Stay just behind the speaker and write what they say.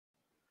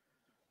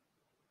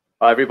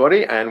Hi,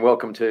 everybody, and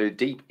welcome to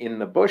Deep in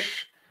the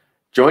Bush.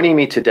 Joining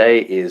me today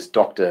is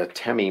Dr.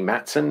 Tammie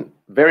Matson.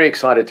 Very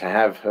excited to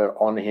have her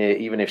on here,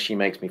 even if she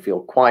makes me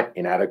feel quite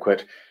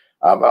inadequate.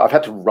 I've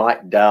had to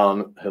write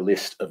down her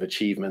list of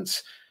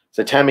achievements.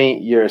 So, Tammie,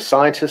 you're a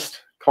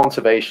scientist,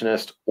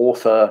 conservationist,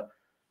 author,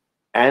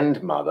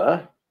 and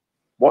mother.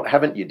 What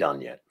haven't you done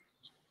yet?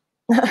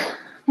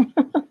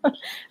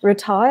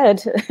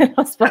 Retired,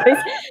 I suppose.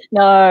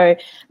 No,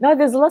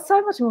 there's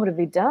so much more to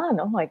be done.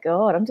 Oh my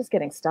God, I'm just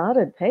getting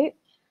started, Pete.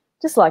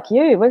 Just like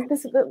you.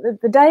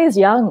 The day is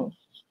young,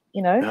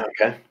 you know.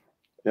 Okay.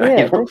 Yeah.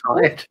 You're not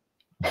tired.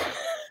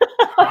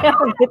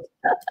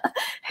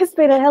 It's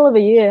been a hell of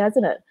a year,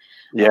 hasn't it?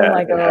 Yeah, oh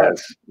my God. It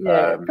has.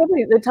 Yeah,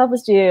 probably the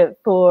toughest year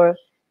for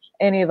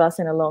any of us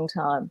in a long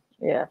time.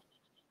 Yeah.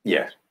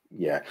 Yeah.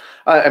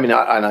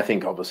 I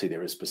think obviously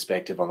there is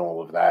perspective on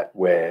all of that,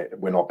 where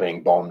we're not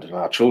being bombed and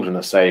our children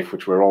are safe,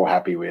 which we're all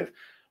happy with.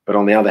 But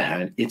on the other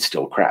hand, it's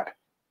still crap.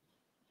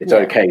 It's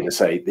okay to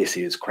say this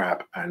is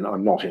crap and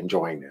I'm not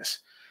enjoying this.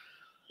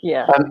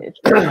 Yeah.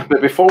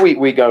 But before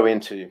we go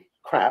into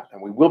crap,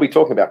 and we will be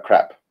talking about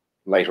crap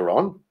later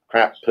on,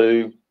 crap,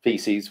 poo,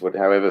 feces,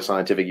 however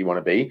scientific you want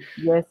to be.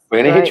 Yes.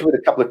 We're going to hit you with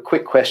a couple of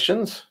quick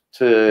questions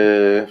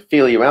to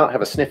feel you out,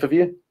 have a sniff of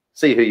you,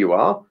 see who you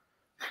are.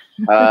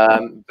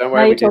 Don't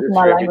worry, we do this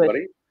for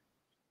everybody.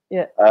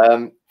 Yeah.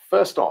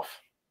 First off,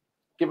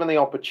 given the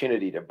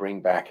opportunity to bring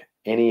back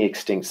any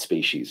extinct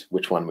species,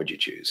 which one would you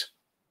choose?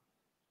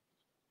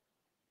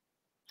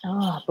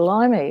 Oh,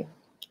 blimey.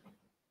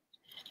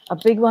 A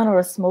big one or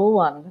a small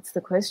one? That's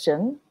the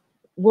question.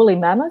 Woolly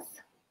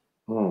mammoth?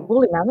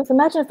 Woolly mammoth?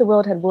 Imagine if the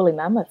world had woolly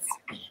mammoths.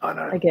 I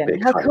know. Again,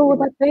 how cool would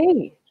that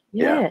be?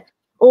 Yeah.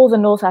 Or the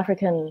North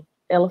African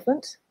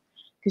elephant,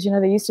 because,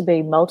 there used to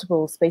be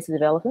multiple species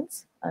of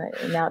elephants.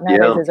 Nowadays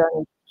there's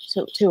only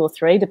two or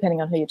three, depending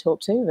on who you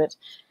talk to. But,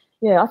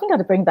 yeah, I think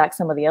I'd bring back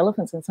some of the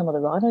elephants and some of the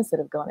rhinos that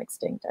have gone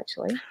extinct,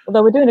 actually.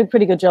 Although we're doing a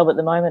pretty good job at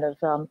the moment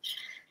of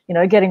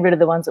getting rid of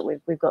the ones that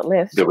we've got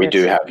left. That we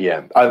do have,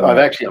 yeah.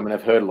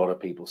 I've heard a lot of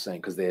people saying,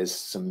 because there's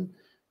some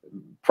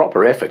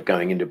proper effort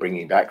going into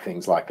bringing back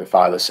things like the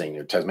thylacine,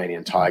 the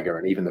Tasmanian tiger,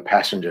 and even the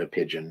passenger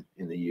pigeon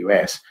in the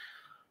US.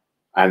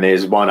 And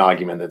there's one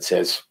argument that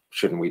says,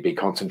 shouldn't we be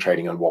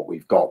concentrating on what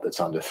we've got that's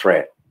under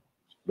threat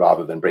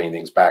rather than bringing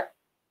things back?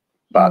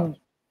 But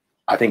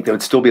I think there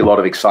would still be a lot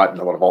of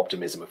excitement, a lot of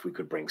optimism if we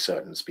could bring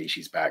certain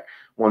species back,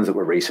 ones that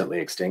were recently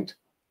extinct.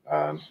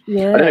 I don't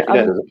know if you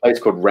know, there's a place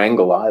called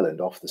Wrangel Island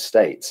off the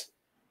States,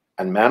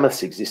 and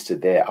mammoths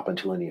existed there up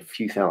until only a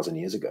few thousand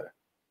years ago.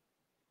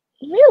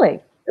 Really?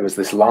 It was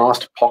this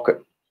last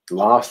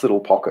little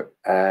pocket,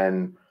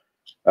 and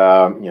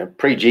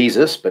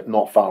pre-Jesus, but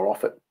not far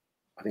off it.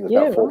 I think it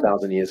was about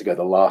 4,000 years ago.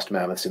 The last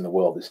mammoths in the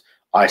world, this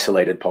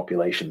isolated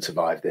population,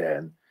 survived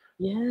there,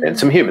 and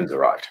some humans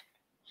arrived.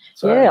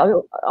 So, yeah,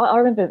 I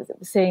remember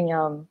seeing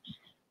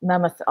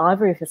mammoth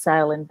ivory for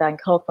sale in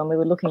Bangkok when we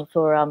were looking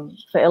for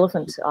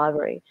elephant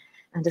ivory,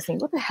 and just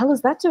think, what the hell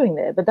is that doing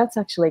there? But that's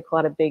actually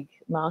quite a big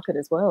market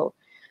as well.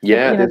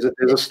 Yeah, there's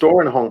a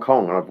store in Hong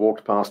Kong, and I've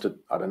walked past it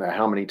I don't know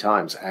how many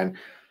times, and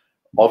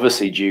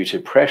obviously due to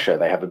pressure,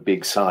 they have a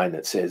big sign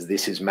that says,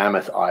 "This is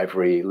mammoth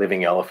ivory.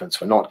 Living elephants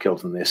were not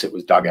killed in this. It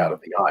was dug out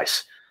of the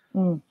ice."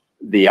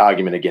 The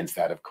argument against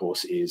that, of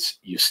course, is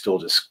you're still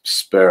just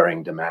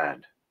spurring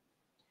demand.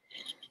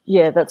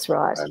 Yeah, that's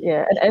right.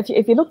 Yeah, and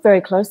if you look very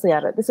closely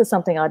at it, this is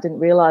something I didn't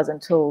realize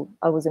until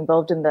I was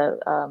involved in the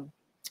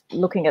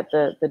looking at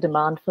the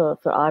demand for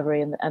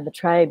ivory and the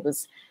trade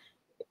was,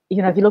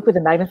 if you look with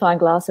a magnifying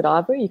glass at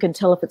ivory, you can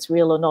tell if it's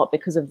real or not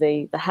because of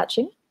the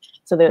hatching.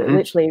 So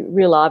literally,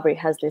 real ivory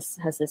has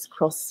this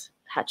cross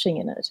hatching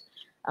in it,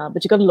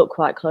 but you've got to look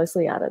quite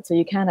closely at it, so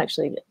you can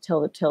actually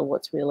tell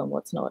what's real and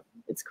what's not.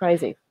 It's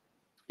crazy.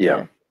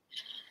 Yeah.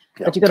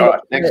 But you've got to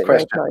look next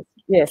question. Close.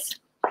 Yes.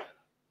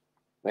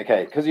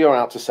 Okay, because you're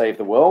out to save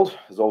the world,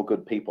 as all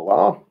good people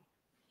are,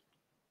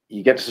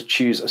 you get to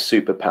choose a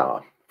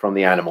superpower from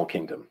the animal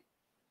kingdom.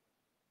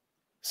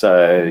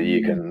 So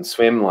you can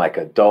swim like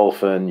a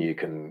dolphin, you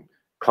can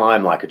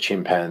climb like a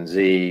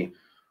chimpanzee,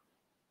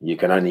 you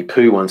can only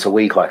poo once a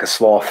week like a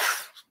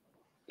sloth.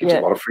 Gives you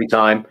a lot of free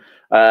time.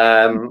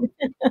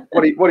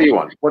 What do you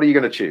want? What are you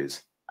going to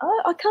choose?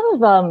 I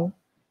kind of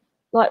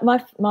like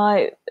my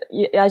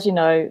as you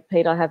know,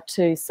 Pete, I have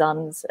 2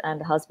 sons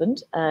and a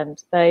husband,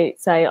 and they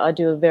say I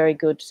do a very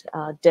good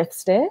death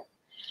stare.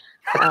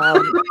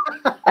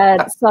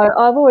 And so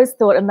I've always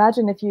thought,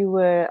 imagine if you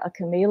were a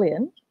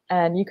chameleon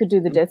and you could do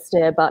the death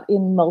stare, but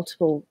in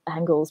multiple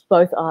angles,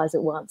 both eyes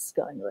at once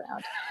going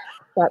around.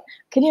 But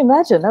can you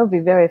imagine? That would be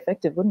very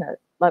effective, wouldn't it?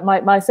 Like my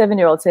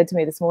 7-year-old said to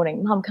me this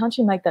morning, "Mum, can't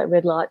you make that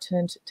red light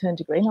turn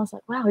to green?" I was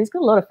like, wow, he's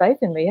got a lot of faith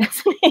in me,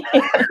 hasn't he?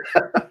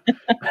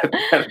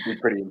 That'd be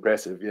pretty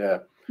impressive, yeah.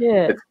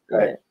 Yeah.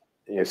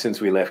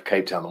 Since we left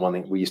Cape Town, the one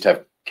thing, we used to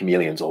have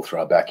chameleons all through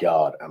our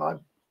backyard, and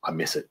I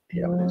miss it.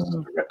 Yeah, there's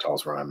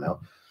reptiles where I am now.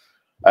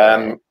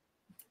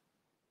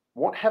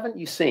 What haven't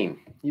you seen?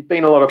 You've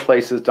been a lot of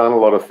places, done a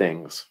lot of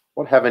things.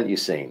 What haven't you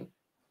seen?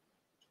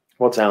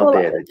 What's out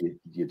there that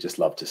you'd just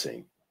love to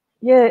see?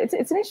 Yeah, it's an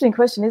interesting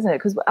question, isn't it?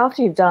 Because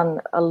after you've done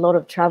a lot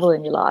of travel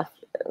in your life,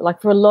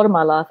 like for a lot of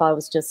my life, I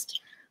was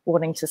just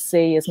wanting to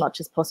see as much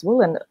as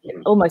possible and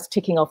almost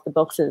ticking off the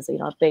boxes. You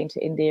know, I've been to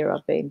India,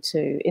 I've been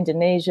to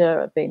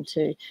Indonesia, I've been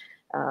to,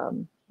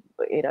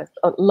 you know,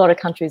 a lot of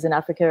countries in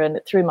Africa. And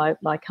through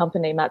my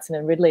company, Matson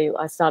and Ridley,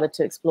 I started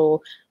to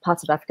explore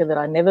parts of Africa that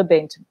I'd never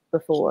been to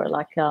before,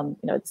 like, you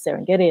know, the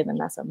Serengeti and the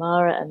Masai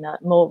Mara, and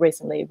more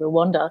recently,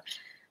 Rwanda.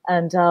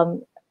 And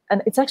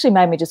it's actually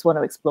made me just want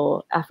to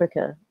explore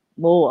Africa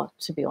more,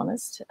 to be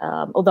honest.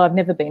 Although I've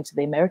never been to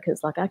the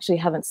Americas, like I actually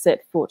haven't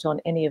set foot on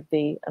any of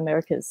the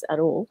Americas at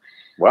all.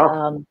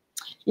 Wow.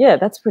 Yeah,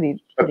 that's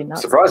pretty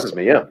nuts. Surprises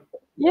me, yeah.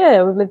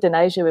 Yeah, we've lived in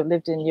Asia, we've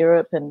lived in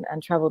Europe and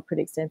traveled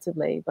pretty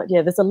extensively. But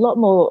yeah, there's a lot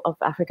more of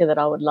Africa that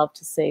I would love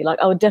to see. Like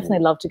I would definitely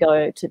love to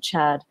go to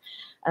Chad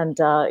and,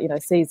 you know,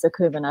 see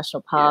Zakuba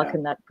National Park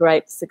and that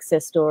great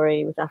success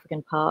story with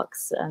African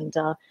parks and,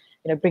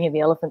 you know, bringing the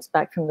elephants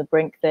back from the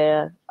brink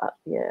there.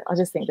 Yeah, I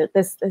just think that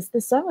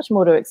there's so much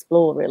more to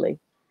explore, really,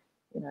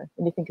 you know,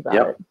 when you think about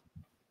it.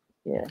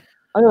 Yeah,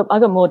 I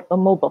got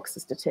more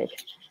boxes to tick.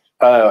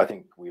 Oh, I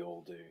think we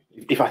all do.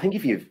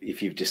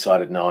 If you've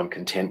decided, no, I'm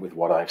content with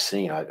what I've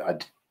seen,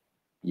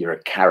 you're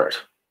a carrot.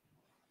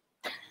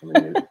 I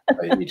mean,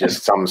 you're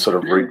just some sort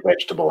of root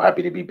vegetable,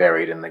 happy to be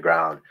buried in the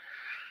ground.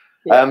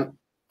 Yeah.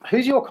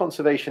 Who's your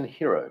conservation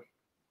hero?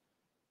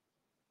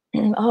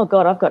 Oh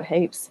God, I've got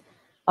heaps.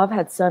 I've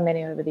had so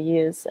many over the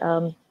years.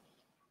 I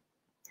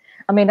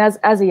mean,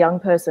 as a young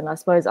person, I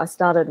suppose I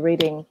started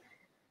reading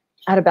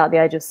at about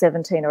the age of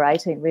 17 or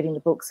 18, reading the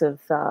books of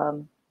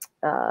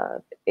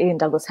Ian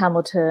Douglas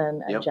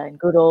Hamilton and Jane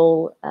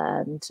Goodall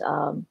and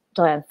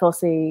Diane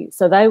Fossey.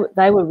 So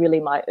they were really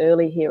my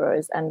early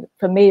heroes. And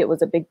for me, it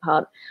was a big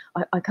part.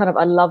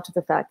 I loved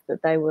the fact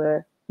that they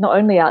were not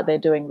only out there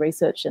doing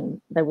research and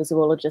they were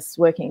zoologists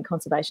working in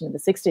conservation in the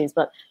 60s,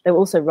 but they were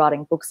also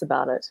writing books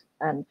about it.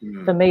 And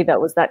for me,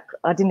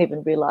 I didn't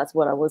even realize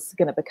what I was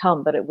going to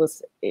become, but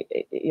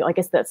I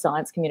guess that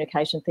science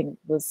communication thing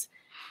was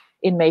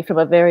in me from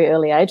a very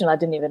early age, and I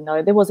didn't even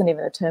know. There wasn't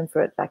even a term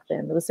for it back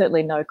then. There were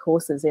certainly no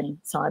courses in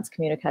science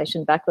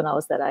communication back when I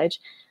was that age.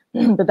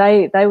 But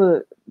they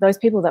were those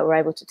people that were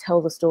able to tell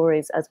the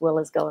stories as well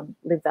as go and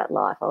live that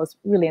life. I was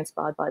really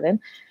inspired by them.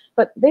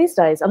 But these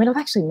days, I mean, I've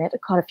actually met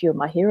quite a few of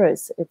my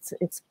heroes.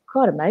 It's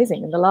quite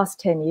amazing. In the last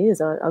 10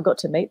 years, I got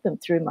to meet them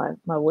through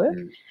my work.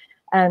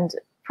 And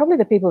probably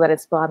the people that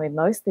inspire me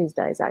most these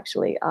days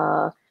actually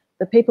are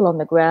the people on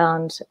the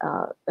ground,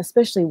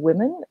 especially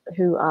women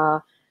who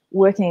are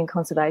working in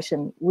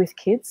conservation with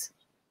kids.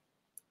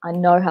 I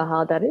know how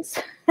hard that is.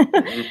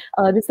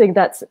 I just think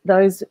that's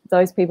those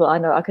people. I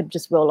know I could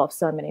just roll off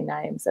so many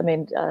names. I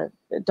mean,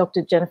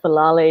 Dr. Jennifer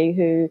Lally,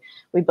 who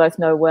we both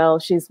know well,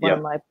 she's one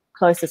of my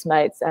closest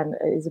mates and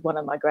is one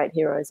of my great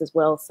heroes as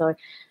well. So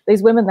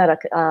these women that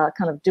are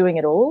kind of doing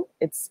it all,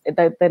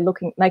 they're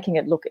making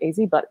it look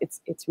easy, but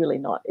it's really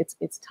not. It's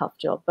a tough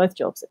job. Both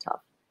jobs are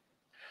tough.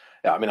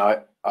 Yeah, I mean,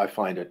 I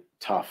find it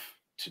tough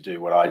to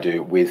do what I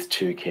do with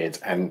two kids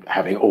and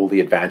having all the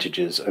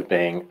advantages of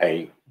being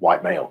a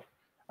white male.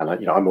 And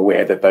you know, I'm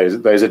aware that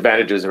those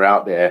advantages are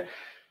out there.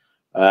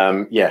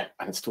 Yeah,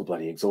 and it's still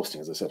bloody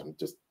exhausting, as I said. I'm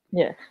just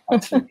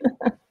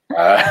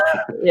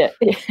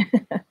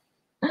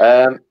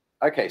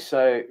okay,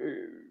 so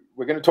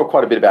we're going to talk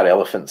quite a bit about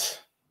elephants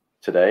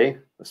today.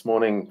 This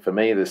morning for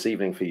me, this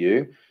evening for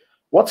you.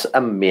 What's a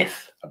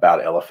myth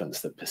about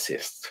elephants that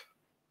persists?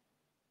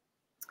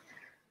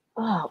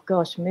 Oh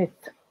gosh,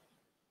 myth.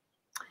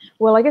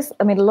 Well, I guess,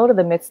 I mean, a lot of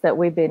the myths that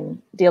we've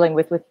been dealing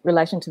with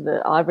relation to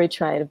the ivory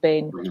trade have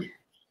been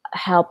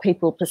how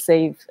people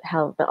perceive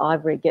how the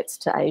ivory gets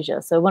to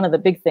Asia. So one of the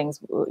big things,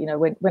 you know,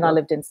 when I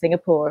lived in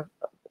Singapore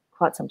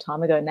quite some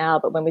time ago now,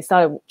 but when we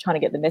started trying to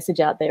get the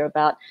message out there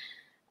about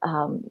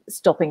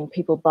stopping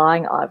people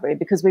buying ivory,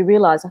 because we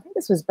realized, I think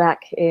this was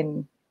back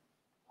in,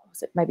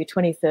 was it maybe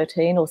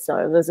 2013 or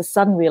so, there's a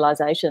sudden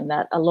realization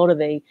that a lot of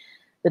the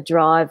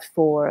drive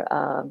for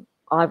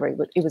ivory,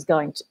 it was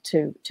going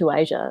to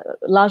Asia,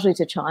 largely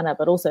to China,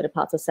 but also to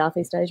parts of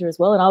Southeast Asia as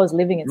well. And I was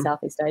living in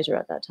Southeast Asia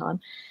at that time.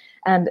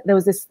 And there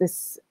was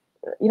this,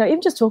 you know,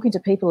 even just talking to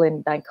people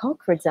in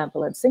Bangkok, for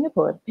example, and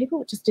Singapore,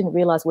 people just didn't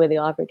realize where the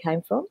ivory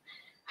came from.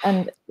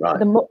 And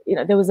you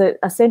know, there was a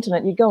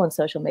sentiment. You go on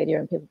social media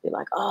and people would be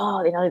like,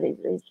 oh, you know,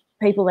 these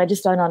people, they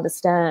just don't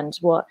understand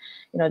what,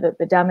 you know,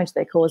 the damage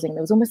they're causing.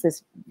 There was almost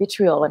this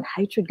vitriol and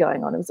hatred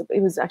going on.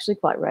 It was actually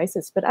quite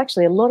racist. But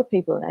actually, a lot of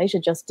people in Asia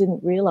just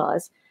didn't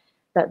realize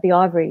that the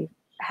ivory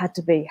had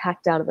to be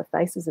hacked out of the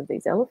faces of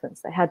these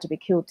elephants. They had to be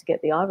killed to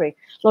get the ivory.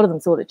 A lot of them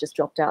thought it just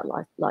dropped out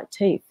like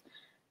teeth.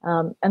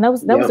 And that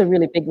was a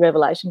really big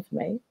revelation for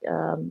me.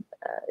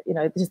 You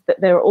know, just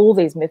that there are all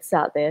these myths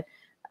out there.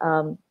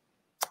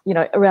 You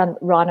know, around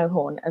rhino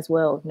horn as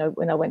well. You know,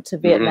 when I went to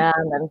Vietnam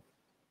and,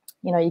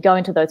 you know, you go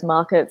into those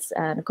markets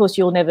and of course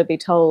you'll never be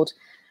told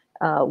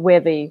where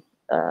the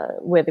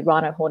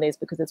rhino horn is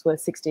because it's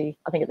worth 60,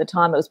 I think at the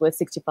time it was worth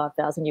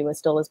 $65,000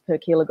 US per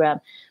kilogram.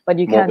 But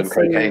you can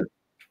see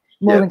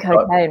more than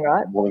cocaine,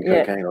 right? More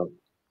than cocaine.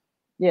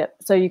 Yeah.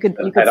 So you could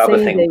see other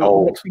thing, the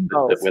gold mixing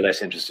bowls that we're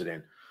less interested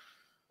in.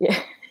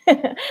 Yeah,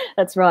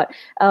 that's right.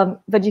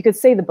 But you could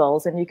see the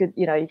bowls, and you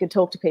could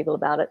talk to people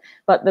about it.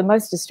 But the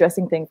most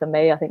distressing thing for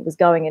me, I think, was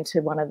going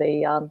into one of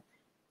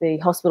the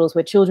hospitals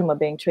where children were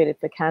being treated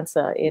for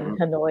cancer in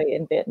Hanoi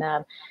in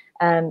Vietnam,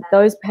 and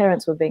those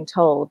parents were being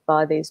told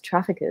by these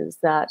traffickers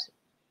that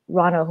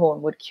rhino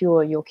horn would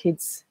cure your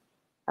kids'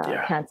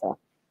 cancer.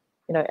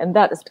 And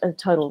that is a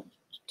total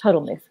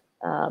myth.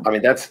 I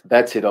mean,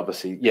 that's it,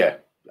 obviously. Yeah,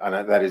 I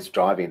know that is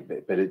driving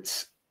it, but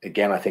it's,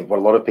 again, I think what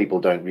a lot of people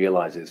don't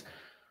realize is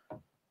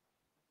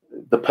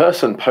the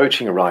person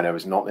poaching a rhino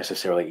is not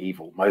necessarily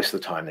evil. Most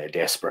of the time, they're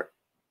desperate.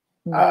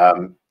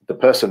 The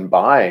person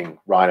buying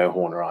rhino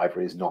horn or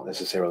ivory is not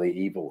necessarily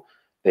evil.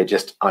 They're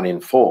just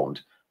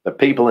uninformed. The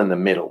people in the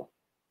middle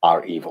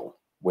are evil,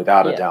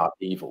 without a doubt,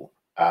 evil.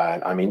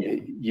 I mean,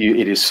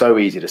 it is so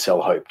easy to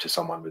sell hope to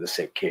someone with a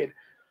sick kid,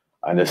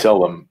 and to sell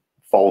them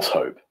false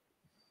hope,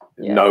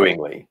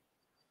 knowingly.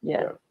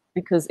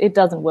 Because it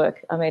doesn't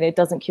work. I mean, it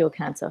doesn't cure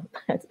cancer.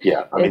 I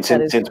mean,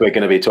 since we're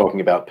going to be talking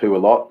about poo a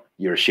lot,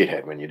 you're a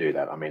shithead when you do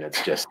that. I mean,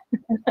 it's just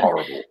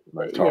horrible,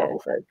 most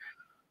horrible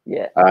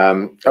thing.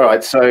 All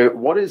right. So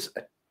what is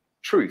a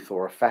truth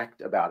or a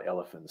fact about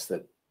elephants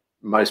that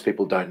most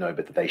people don't know,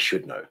 but that they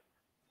should know?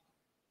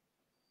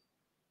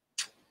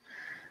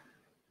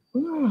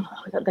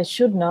 That they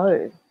should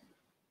know.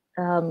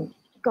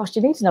 Gosh,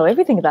 you need to know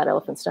everything about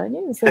elephants, don't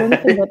you? Is there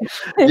anything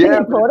that's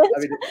important?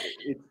 I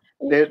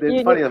mean,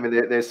 it's funny. I mean,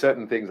 there's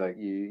certain things like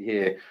you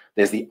hear.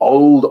 There's the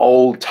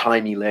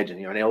old-timey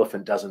legend. An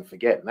elephant doesn't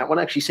forget, and that one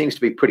actually seems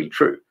to be pretty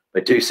true.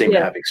 They do seem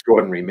to have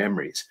extraordinary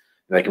memories.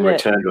 They can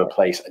return to a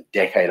place a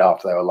decade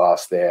after they were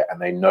last there, and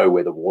they know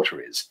where the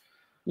water is.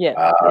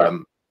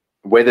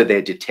 Whether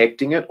they're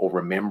detecting it or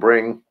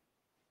remembering,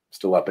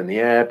 still up in the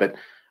air. But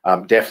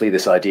definitely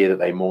this idea that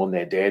they mourn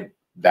their dead.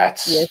 That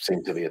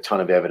seems to be a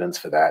ton of evidence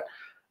for that.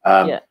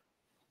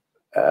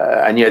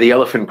 And the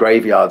elephant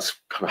graveyard's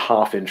kind of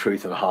half in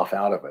truth and half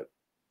out of it.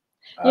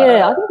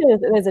 I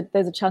think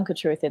there's a chunk of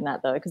truth in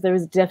that, though, because there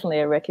is definitely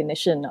a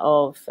recognition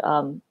of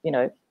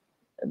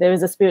there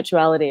is a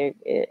spirituality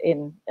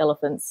in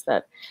elephants,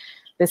 that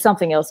there's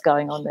something else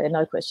going on there,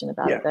 no question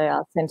about it. They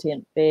are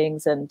sentient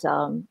beings, and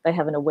they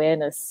have an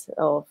awareness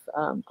of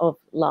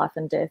life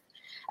and death.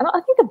 And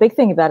I think the big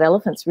thing about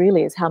elephants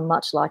really is how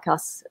much like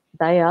us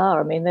they are.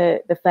 I mean,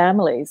 the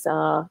families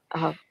are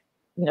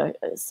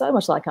so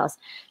much like us.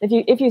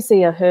 If you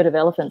see a herd of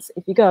elephants,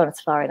 if you go on a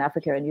safari in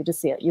Africa and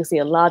you'll see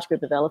a large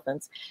group of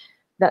elephants,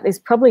 that is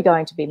probably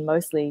going to be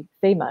mostly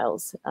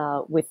females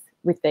with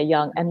their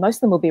young, and most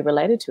of them will be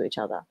related to each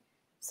other.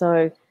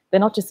 So they're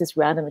not just this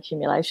random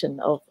accumulation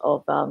of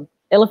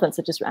elephants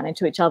that just ran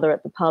into each other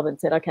at the pub and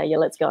said, okay,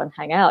 let's go and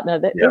hang out. No,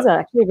 these are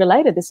actually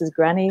related. This is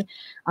granny,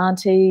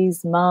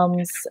 aunties,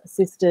 mums,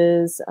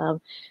 sisters,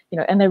 and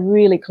they're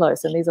really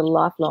close, and these are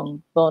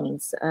lifelong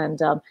bonds. And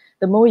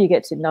the more you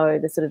get to know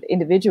the sort of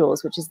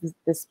individuals, which is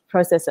this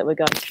process that we're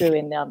going through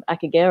in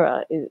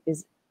Akagera,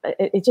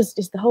 it just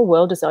the whole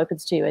world just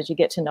opens to you as you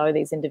get to know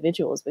these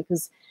individuals,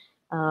 because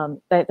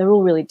they're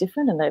all really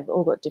different, and they've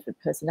all got different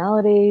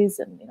personalities,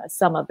 and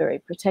some are very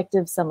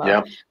protective, some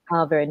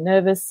are very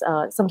nervous.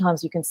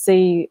 Sometimes you can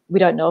see, we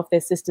don't know if they're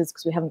sisters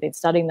because we haven't been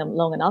studying them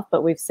long enough,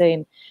 but we've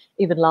seen,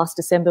 even last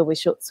December we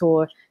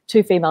saw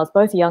two females,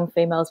 both young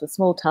females with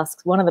small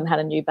tusks. One of them had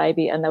a new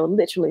baby, and they were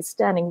literally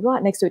standing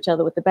right next to each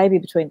other with the baby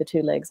between the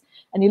two legs.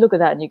 And you look at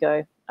that and you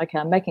go, okay,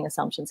 I'm making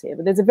assumptions here,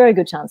 but there's a very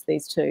good chance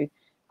these two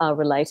are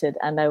related,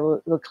 and they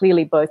were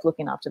clearly both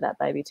looking after that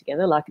baby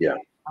together.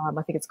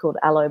 I think it's called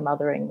allo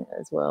mothering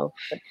as well.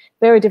 But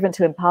very different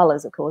to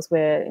impalas, of course,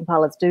 where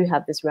impalas do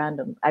have this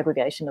random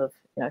aggregation of,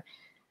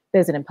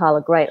 there's an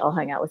impala, great, I'll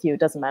hang out with you. It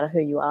doesn't matter who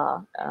you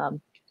are.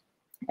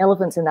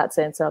 Elephants in that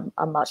sense are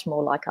much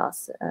more like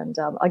us. And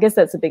I guess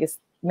that's the biggest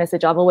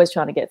message I'm always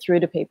trying to get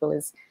through to people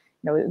is,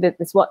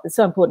 it's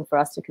so important for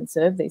us to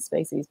conserve these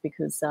species,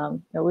 because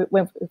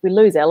if we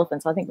lose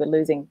elephants, I think we're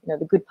losing,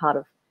 the good part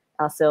of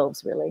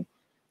ourselves, really.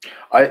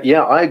 I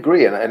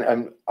agree.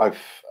 And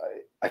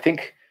I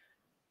think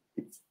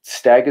it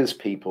staggers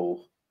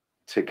people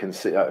to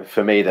consider,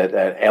 for me, that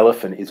an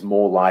elephant is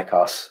more like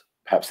us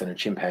perhaps than a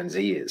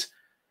chimpanzee is.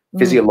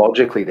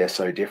 Physiologically, they're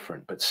so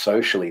different, but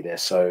socially, they're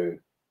so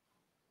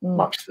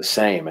much the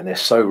same, and they're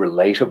so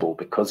relatable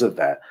because of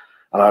that.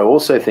 And I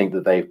also think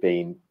that they've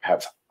been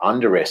perhaps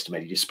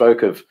underestimated. You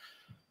spoke of,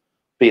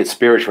 be it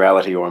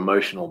spirituality or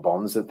emotional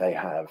bonds that they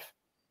have,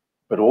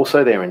 but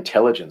also their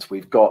intelligence.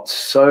 We've got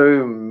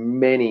so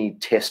many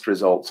test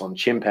results on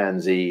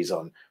chimpanzees,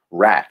 on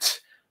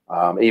rats,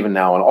 even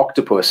now on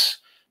octopus,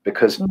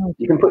 because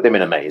you can put them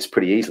in a maze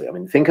pretty easily. I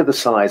mean, think of the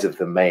size of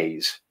the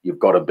maze you've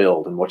got to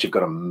build and what you've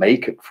got to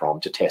make it from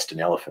to test an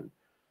elephant.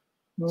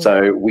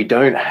 So we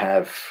don't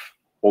have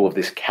all of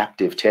this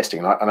captive testing.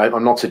 And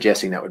I'm not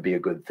suggesting that would be a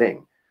good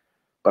thing,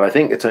 but I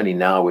think it's only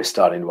now we're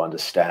starting to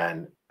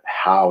understand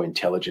how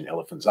intelligent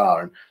elephants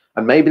are.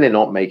 And maybe they're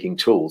not making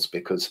tools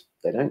because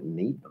they don't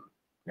need them.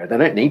 They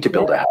don't need to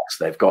build a house.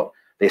 They've got,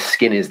 their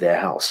skin is their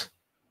house.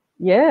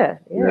 They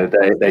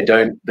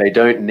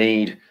don't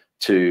need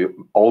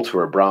to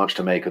alter a branch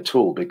to make a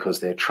tool because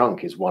their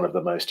trunk is one of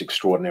the most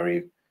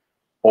extraordinary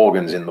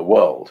organs in the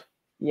world.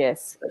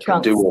 Yes, that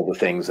can do all the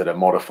things that a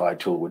modified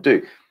tool would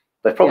do.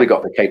 They've probably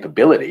got the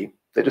capability,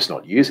 they're just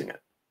not using it.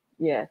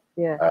 Yeah,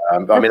 yeah.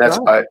 I mean,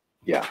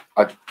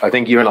 I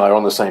think you and I are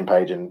on the same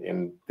page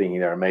in thinking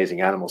they're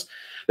amazing animals.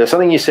 There's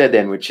something you said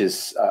then, which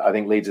is, I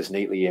think, leads us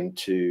neatly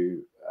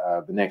into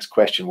the next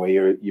question,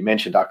 where you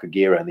mentioned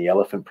Akagera and the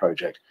elephant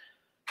project.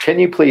 Can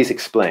you please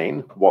explain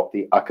what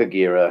the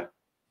Akagera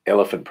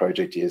elephant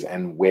project is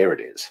and where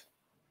it is?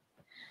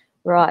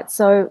 Right.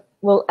 So,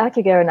 well,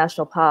 Akagera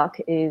National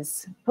Park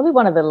is probably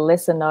one of the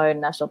lesser known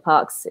national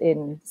parks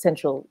in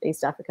Central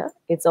East Africa.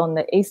 It's on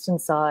the eastern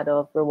side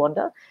of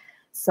Rwanda.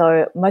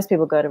 So most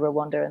people go to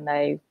Rwanda and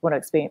they want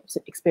to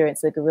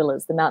experience the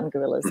gorillas, the mountain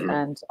gorillas.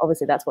 And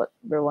obviously that's what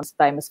Rwanda's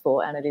famous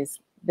for, and it is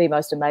the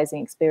most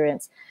amazing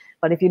experience.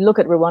 But if you look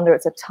at Rwanda,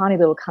 it's a tiny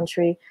little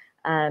country.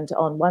 And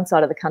on one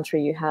side of the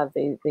country, you have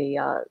the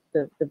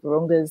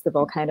Virungas, the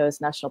Volcanoes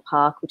National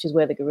Park, which is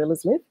where the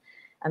gorillas live.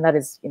 And that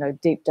is, you know,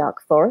 deep,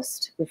 dark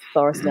forest with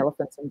forest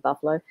elephants and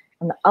buffalo.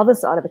 On the other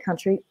side of the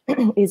country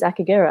is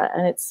Akagera,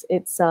 and it's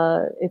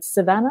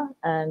savanna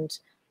and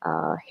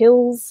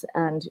hills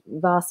and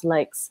vast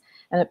lakes,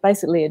 and it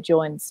basically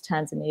adjoins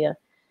Tanzania.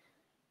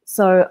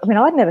 So, I mean,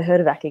 I'd never heard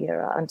of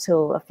Akagera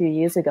until a few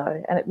years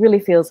ago, and it really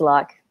feels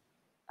like,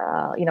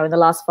 you know, in the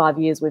last 5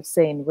 years, we've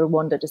seen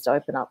Rwanda just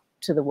open up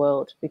to the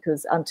world,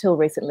 because until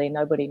recently,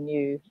 nobody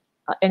knew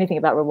anything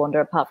about Rwanda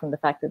apart from the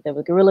fact that there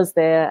were gorillas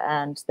there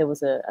and there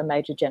was a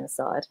major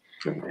genocide.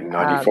 In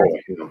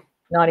 94.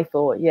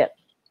 94, yeah.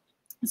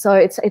 So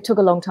it took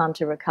a long time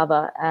to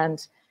recover,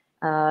 and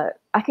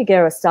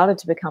Akagera started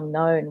to become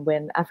known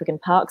when African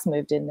Parks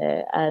moved in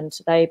there, and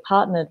they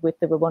partnered with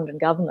the Rwandan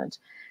government.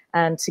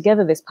 And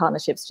together this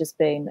partnership's just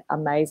been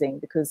amazing,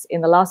 because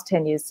in the last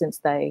 10 years since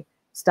they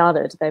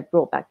started, they've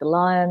brought back the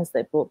lions,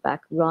 they've brought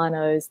back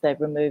rhinos, they've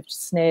removed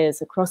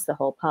snares across the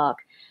whole park.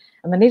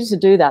 And they needed to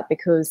do that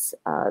because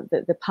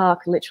the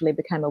park literally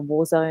became a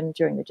war zone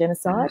during the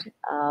genocide.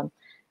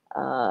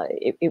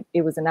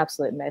 It was an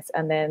absolute mess.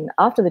 And then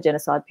after the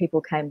genocide,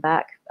 people came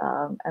back,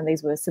 and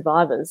these were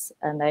survivors,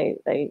 and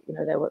they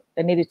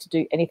needed to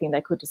do anything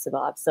they could to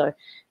survive. So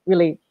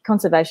really,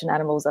 conservation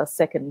animals are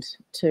second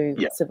to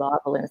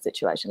survival in a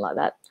situation like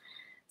that.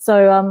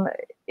 So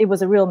it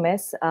was a real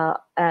mess.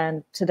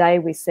 And today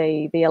we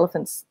see the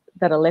elephants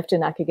that are left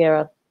in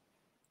Akagera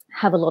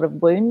have a lot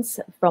of wounds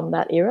from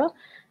that era.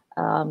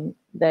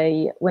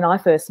 When I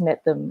first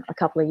met them a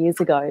couple of years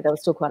ago, they were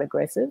still quite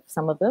aggressive,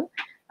 some of them.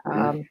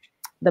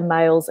 The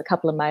males, a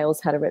couple of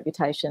males, had a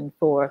reputation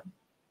for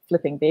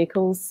flipping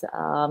vehicles.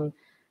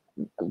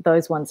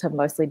 Those ones have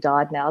mostly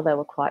died now. They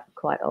were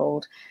quite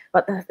old.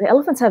 But the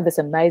elephants have this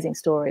amazing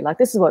story. Like,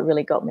 this is what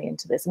really got me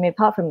into this. I mean,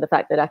 apart from the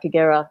fact that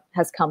Akagera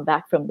has come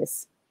back from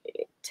this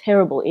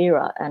terrible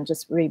era and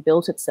just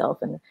rebuilt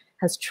itself and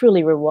has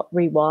truly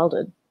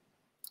rewilded.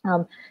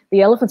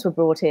 The elephants were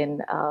brought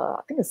in, I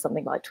think it's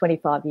something like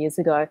 25 years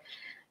ago,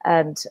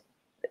 and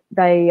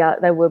they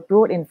were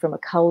brought in from a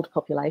culled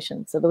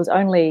population. So there was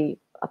only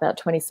about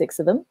 26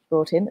 of them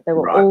brought in. They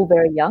were all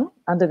very young,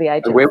 under the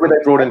age of... Where were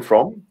they brought in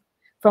from?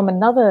 From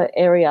another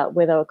area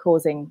where they were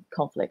causing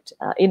conflict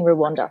in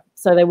Rwanda.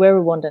 So they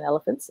were Rwandan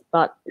elephants,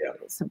 but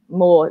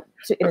more...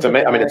 I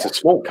mean, it's a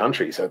small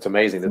country, so it's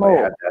amazing that they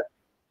had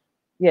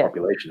that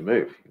population to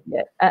move.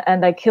 Yeah,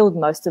 and they killed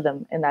most of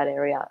them in that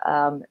area.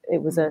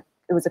 It was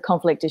a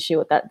conflict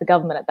issue that the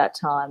government at that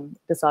time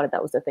decided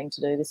that was the thing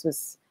to do. This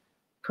was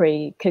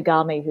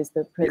pre-Kagame, who's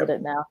the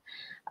president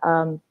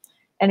now.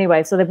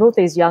 Anyway, so they brought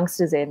these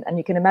youngsters in, and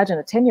you can imagine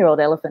a 10-year-old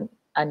elephant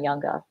and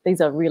younger.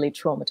 These are really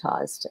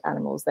traumatized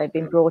animals. They've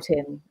been brought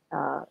in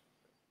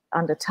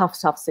under tough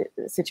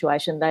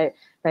situation. They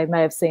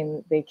may have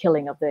seen the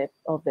killing of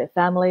their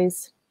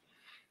families,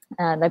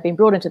 and they've been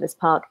brought into this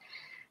park,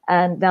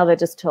 and now they're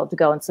just told to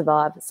go and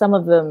survive. Some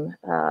of them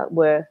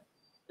were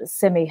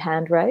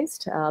semi-hand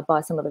raised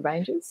by some of the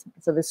rangers.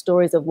 So there's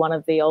stories of one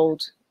of the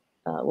old,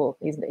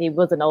 he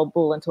was an old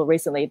bull until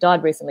recently. He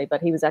died recently,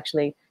 but he was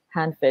actually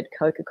hand-fed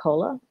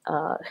Coca-Cola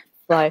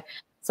by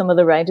some of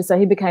the rangers. So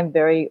he became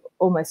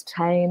almost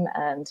tame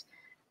and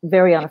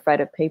very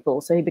unafraid of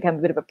people. So he became a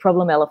bit of a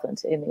problem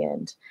elephant in the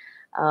end.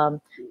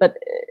 But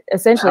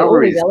essentially, all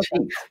these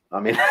elephants. I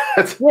mean,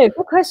 yeah,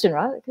 good question,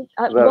 right?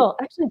 Well,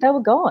 actually, they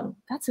were gone.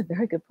 That's a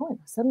very good point.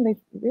 I suddenly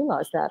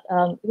realised that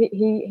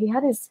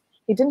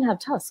he didn't have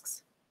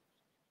tusks.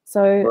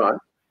 So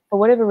for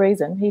whatever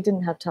reason, he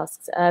didn't have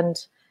tusks,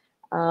 and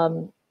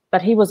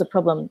but he was a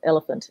problem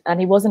elephant, and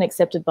he wasn't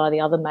accepted by the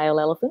other male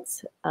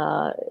elephants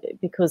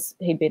because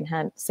he'd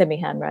been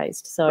semi-hand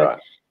raised. So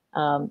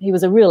he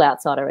was a real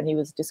outsider, and he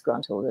was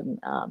disgruntled, and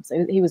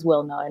so he was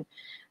well known.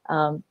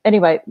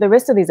 Anyway, the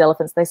rest of these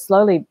elephants, they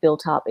slowly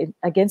built up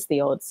against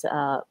the odds,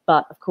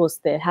 but of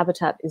course their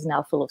habitat is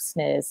now full of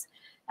snares.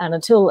 And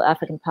until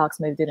African Parks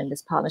moved in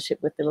this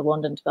partnership with the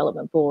Rwandan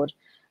Development Board,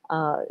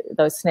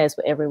 those snares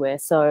were everywhere.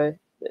 So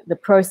the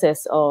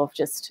process of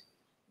just,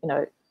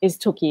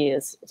 took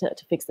years to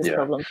fix this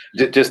problem.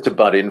 Just to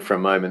butt in for a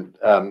moment,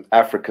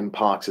 African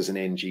Parks is an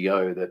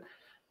NGO that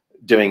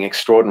doing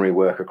extraordinary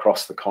work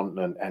across the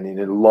continent, and in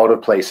a lot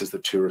of places the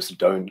tourists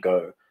don't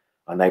go,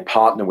 and they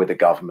partner with the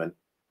government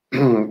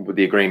with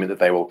the agreement that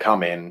they will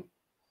come in,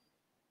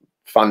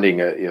 funding,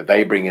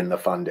 they bring in the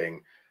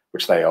funding,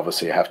 which they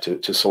obviously have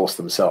to source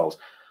themselves,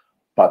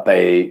 but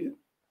they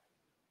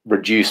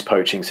reduce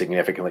poaching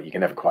significantly. You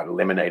can never quite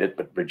eliminate it,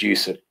 but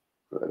reduce it.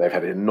 They've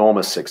had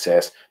enormous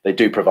success. They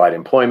do provide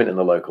employment in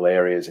the local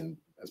areas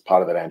as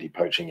part of that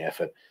anti-poaching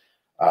effort.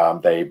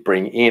 They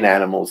bring in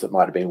animals that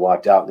might have been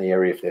wiped out in the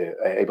area if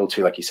they're able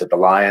to, like you said, the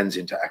lions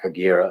into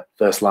Akagera,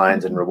 first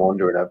lions in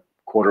Rwanda in a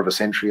quarter of a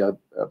century, I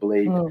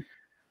believe.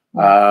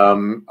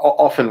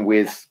 Often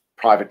with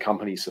private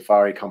companies,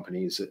 safari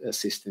companies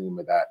assisting them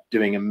with that,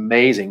 doing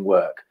amazing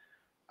work.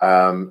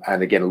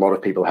 And again, a lot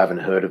of people haven't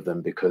heard of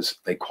them because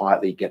they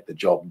quietly get the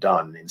job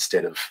done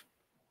instead of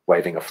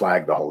waving a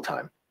flag the whole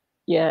time.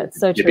 Yeah, it's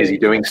so true. You're busy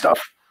doing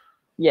stuff.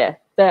 Yeah,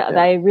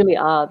 they really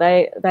are.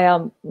 They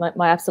are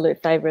my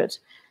absolute favorite,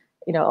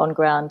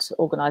 on-ground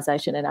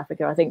organization in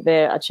Africa. I think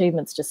their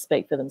achievements just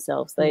speak for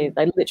themselves. They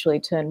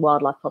literally turn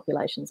wildlife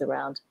populations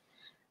around.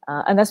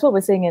 And that's what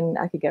we're seeing in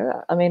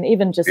Akagera. I mean,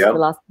 even just the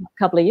last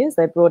couple of years,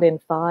 they brought in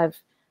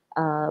 5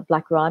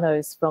 black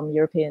rhinos from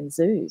European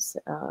zoos.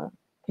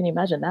 Can you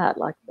imagine that?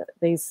 Like,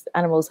 these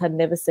animals had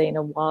never seen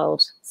a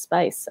wild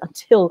space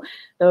until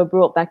they were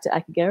brought back to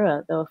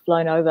Akagera. They were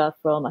flown over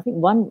from, I think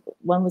one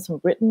was from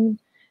Britain,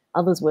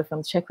 others were from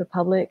the Czech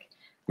Republic.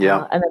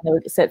 And then they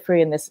were set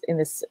free in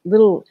this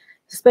little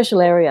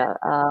special area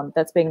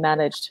that's being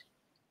managed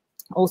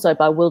also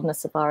by Wilderness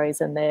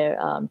Safaris and their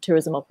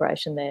tourism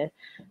operation there.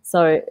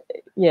 So,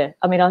 yeah,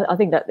 I mean, I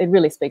think that it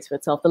really speaks for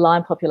itself. The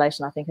lion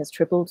population, I think, has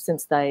tripled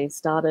since they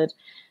started.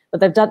 But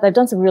they've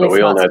done some really. We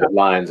smart all know stuff. that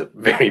lions are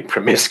very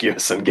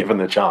promiscuous, and given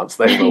the chance,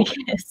 they will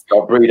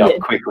they'll breed up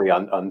quickly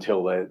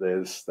until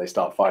they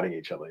start fighting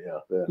each other.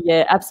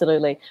 Yeah,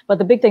 absolutely. But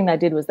the big thing they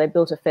did was they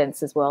built a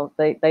fence as well.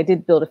 They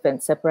did build a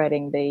fence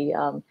separating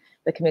the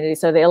community.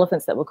 So the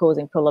elephants that were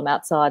causing problem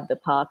outside the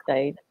park,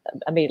 they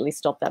immediately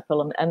stopped that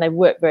problem, and they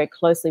worked very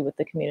closely with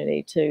the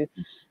community to,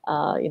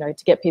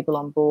 to get people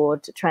on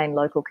board, to train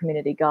local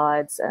community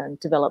guides, and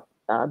develop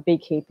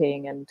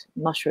beekeeping and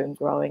mushroom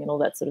growing and all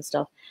that sort of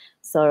stuff.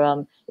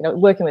 So,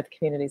 working with the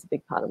community is a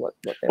big part of what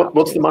they're up to.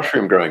 What's the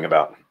mushroom growing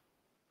about?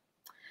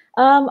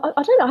 I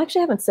don't know. I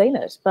actually haven't seen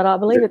it, but I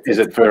believe Is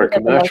it for a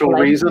commercial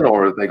reason,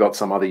 or have they got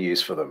some other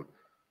use for them?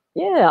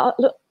 Yeah,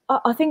 look,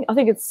 I think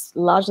it's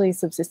largely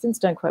subsistence.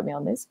 Don't quote me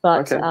on this,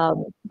 but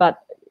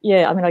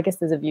yeah, I mean, I guess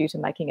there's a view to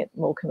making it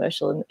more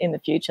commercial in the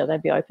future.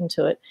 They'd be open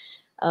to it.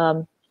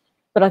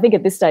 But I think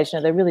at this stage,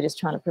 they're really just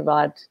trying to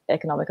provide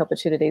economic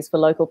opportunities for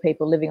local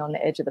people living on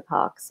the edge of the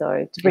park,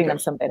 so to bring them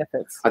some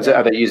benefits.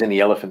 Are they using the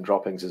elephant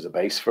droppings as a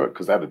base for it?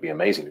 Because that would be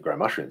amazing to grow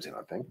mushrooms in,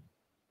 I think.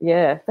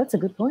 Yeah, that's a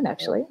good point,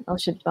 actually.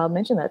 I'll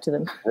mention that to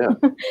them.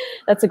 Yeah.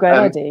 That's a great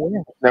idea.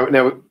 Yeah.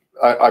 Now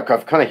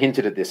I've kind of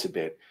hinted at this a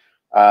bit,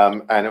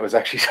 and it was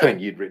actually something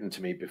you'd written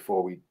to me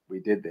before we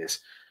did this.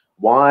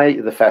 Why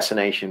the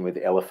fascination with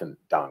elephant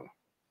dung?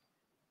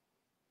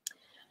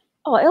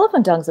 Oh,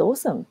 elephant dung's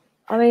awesome.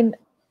 I mean,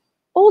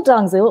 all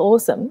dung's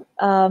awesome.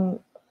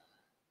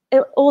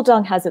 All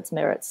dung has its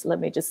merits, let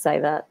me just say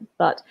that.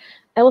 But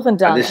elephant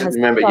dung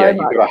remember, you've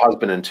got a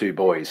husband and 2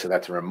 boys, so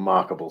that's a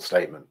remarkable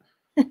statement.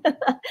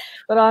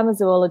 But I'm a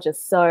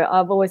zoologist, so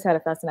I've always had a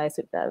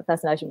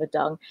fascination with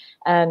dung.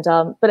 And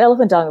but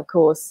elephant dung, of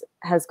course,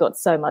 has got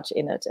so much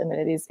in it. I mean,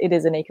 it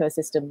is an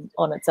ecosystem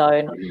on its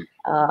own.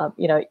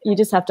 You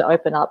just have to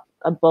open up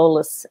a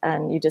bolus,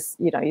 and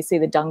you see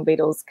the dung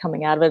beetles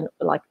coming out of it,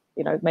 like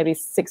maybe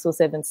 6 or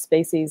 7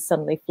 species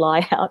suddenly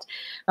fly out.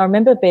 I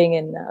remember being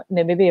in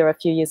Namibia a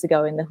few years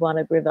ago in the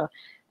Rwanda River,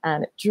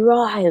 and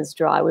dry as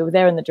dry. We were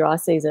there in the dry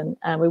season,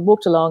 and we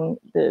walked along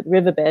the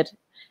riverbed,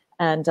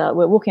 and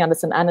we're walking under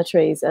some anna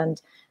trees,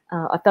 and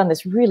I found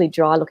this really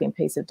dry-looking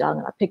piece of dung,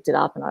 and I picked it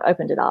up and I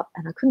opened it up,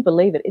 and I couldn't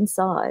believe it.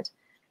 Inside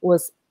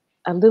was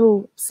a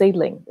little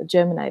seedling that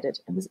germinated.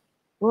 It was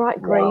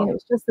bright green. Wow. It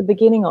was just the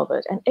beginning of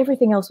it, and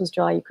everything else was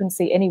dry. You couldn't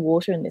see any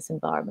water in this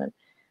environment.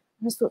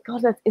 I just thought,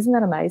 God, isn't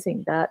that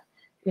amazing that,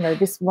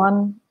 this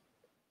one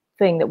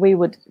thing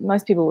that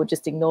most people would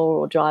just ignore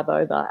or drive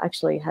over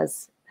actually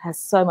has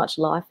so much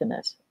life in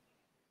it.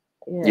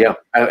 Yeah.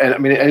 And I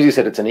mean, as you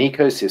said, it's an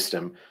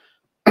ecosystem.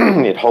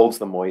 It holds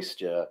the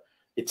moisture.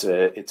 It's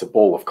a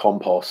ball of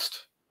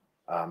compost.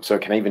 So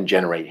it can even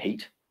generate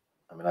heat.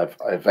 I mean,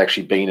 I've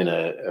actually been in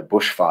a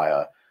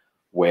bushfire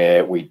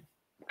where we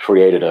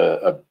created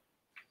a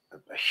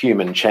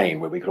human chain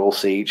where we could all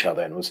see each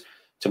other, and it was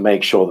to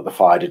make sure that the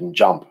fire didn't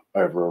jump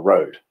over a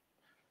road.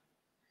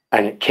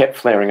 And it kept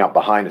flaring up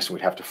behind us, and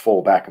we'd have to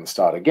fall back and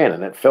start again.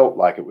 And it felt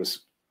like it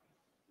was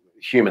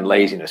human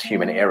laziness,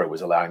 human error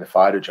was allowing the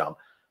fire to jump.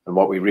 And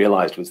what we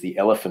realized was the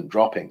elephant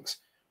droppings,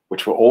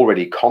 which were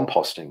already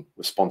composting,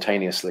 were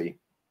spontaneously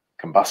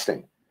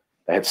combusting.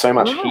 They had so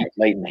much heat,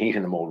 latent heat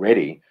in them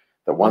already,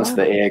 that once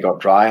the air got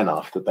dry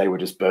enough that they were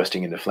just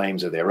bursting into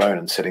flames of their own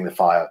and setting the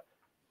fire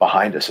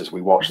behind us as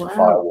we watched the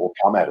firewall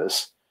come at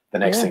us. The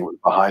next thing was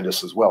behind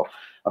us as well.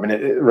 I mean,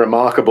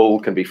 remarkable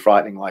can be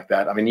frightening like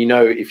that. I mean, you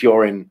know, if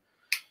you're in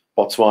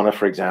Botswana,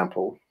 for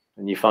example,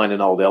 and you find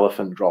an old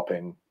elephant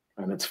dropping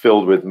and it's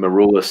filled with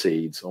marula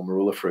seeds or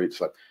marula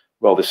fruits, like,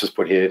 well, this was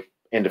put here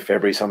end of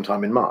February,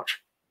 sometime in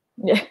March.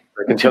 Yeah.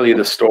 I can tell you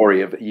the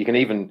story of it. You can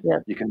even,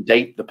 you can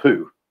date the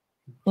poo,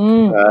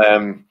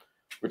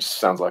 which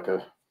sounds like a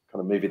kind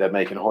of movie they'd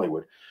make in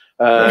Hollywood.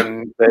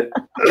 But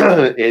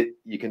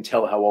you can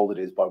tell how old it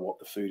is by what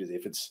the food is.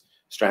 If it's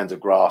strands of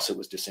grass, it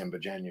was December,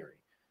 January.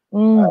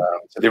 So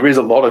there is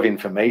a lot of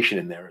information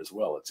in there as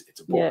well. It's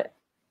a book.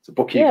 It's a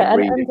book you can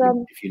read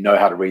if you know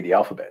how to read the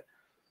alphabet.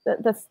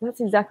 That's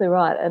exactly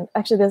right. And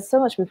actually, there's so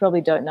much we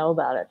probably don't know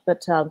about it.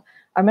 But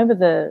I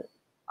remember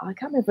I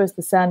can't remember if it was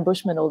the San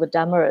Bushmen or the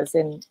Damaras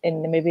in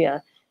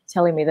Namibia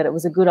telling me that it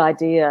was a good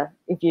idea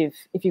if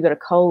you've got a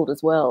cold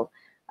as well,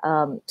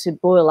 to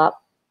boil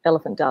up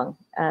elephant dung,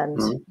 and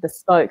the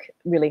smoke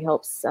really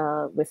helps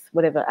with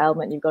whatever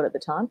ailment you've got at the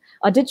time.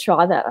 I did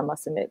try that, I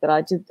must admit, but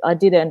I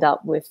did end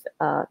up with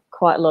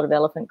quite a lot of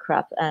elephant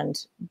crap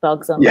and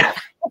bugs on my face.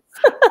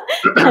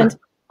 And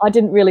I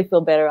didn't really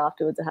feel better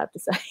afterwards, I have to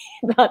say.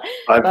 but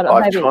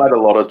I've tried a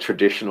lot of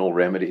traditional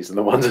remedies, and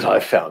the ones that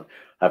I've found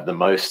have the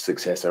most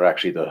success are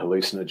actually the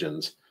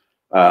hallucinogens,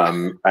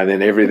 and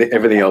then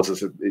everything else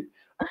is.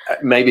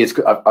 Maybe it's.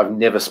 I've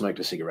never smoked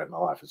a cigarette in my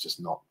life. It's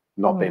just not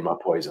been my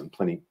poison.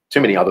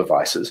 Too many other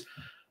vices,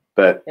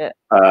 but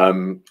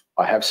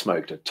I have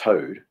smoked a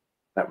toad.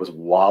 That was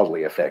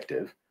wildly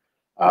effective.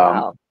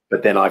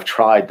 But then I've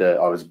tried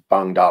I was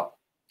bunged up,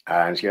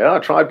 and she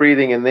goes, try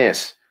breathing in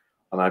this.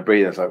 And I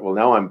breathe, and it's like, well,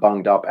 now I'm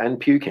bunged up and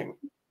puking.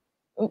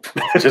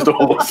 Just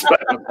all the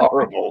same,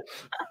 horrible.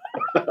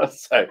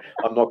 So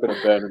I'm not going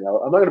to burn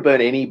I'm not going to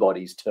burn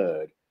anybody's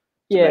turd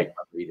to make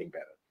my breathing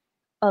better.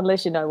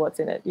 Unless you know what's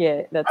in it.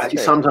 Yeah, that's true.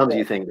 Sometimes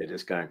you think they're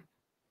just going,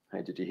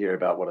 hey, did you hear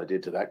about what I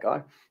did to that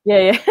guy?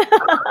 Yeah.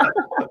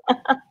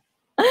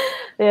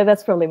 Yeah,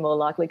 that's probably more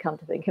likely, come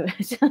to think of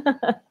it.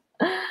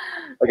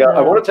 Okay,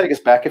 I want to take us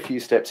back a few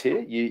steps here.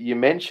 You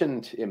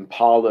mentioned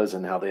impalas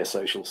and how their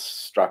social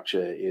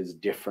structure is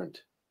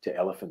different to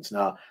elephants.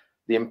 Now,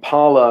 the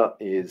impala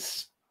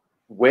is,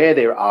 where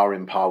there are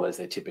impalas,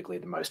 they're typically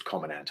the most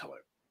common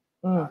antelope.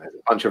 There's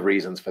a bunch of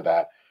reasons for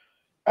that.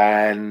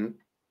 And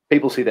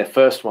people see their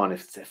first one,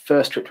 if it's their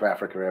first trip to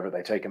Africa ever,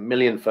 they take 1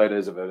 million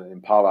photos of an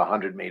impala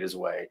 100 meters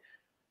away.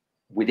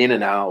 Within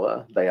an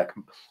hour, they are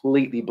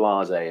completely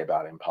blasé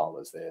about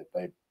impalas.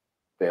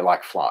 They're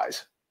like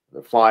flies.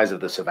 The flies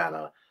of the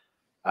savannah.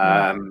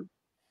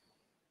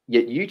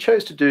 Yet you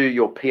chose to do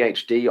your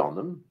PhD on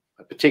them,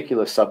 a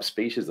particular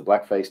subspecies, the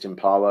black-faced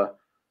impala.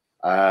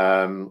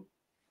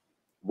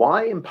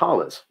 Why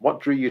impalas? What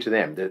drew you to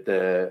them?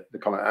 The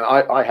comment. And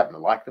I happen to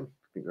like them.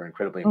 I think they're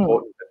incredibly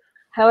important.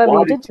 However,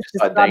 you did just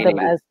describe them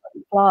as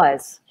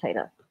flies,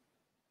 Peter.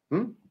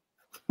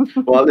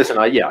 Well, listen,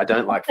 I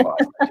don't like flies.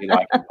 I do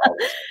like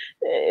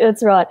impalas.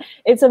 That's right.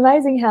 It's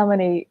amazing how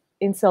many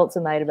insults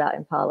are made about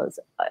impalas.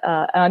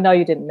 And I know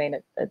you didn't mean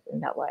it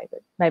in that way,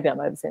 but maybe I'm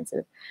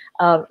oversensitive.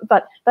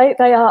 But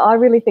they are, I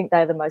really think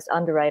they're the most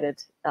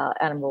underrated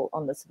animal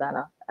on the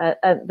savannah.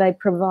 They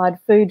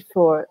provide food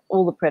for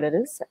all the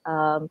predators.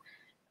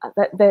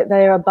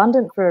 They are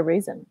abundant for a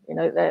reason. You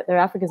know, they're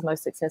Africa's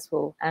most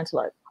successful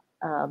antelope.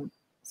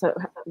 So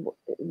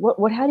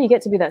how do you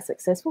get to be that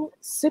successful?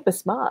 Super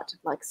smart,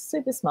 like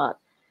super smart.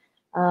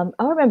 I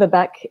remember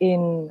back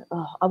in,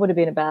 I would have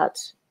been about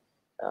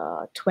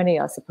 20,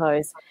 I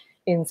suppose,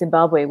 in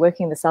Zimbabwe,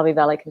 working in the Savi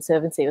Valley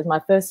Conservancy. It was my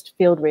first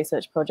field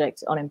research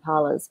project on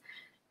impalas.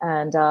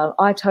 And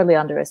I totally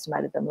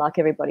underestimated them, like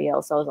everybody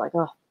else. I was like,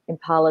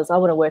 impalas, I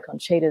want to work on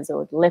cheetahs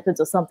or leopards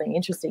or something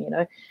interesting, you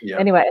know. Yeah.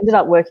 Anyway, I ended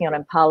up working on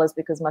impalas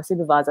because my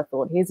supervisor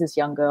thought, here's this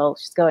young girl,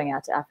 she's going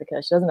out to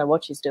Africa, she doesn't know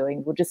what she's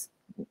doing, we'll just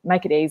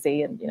make it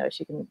easy and, you know,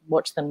 she can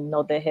watch them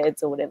nod their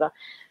heads or whatever.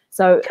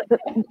 So but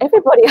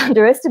everybody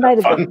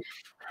underestimated them.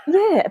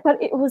 Yeah,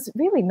 but it was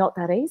really not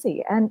that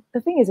easy. And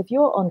the thing is, if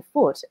you're on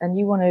foot and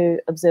you want to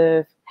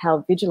observe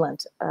how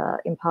vigilant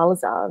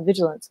impalas are,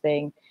 vigilance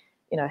being,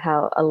 you know,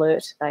 how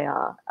alert they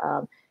are,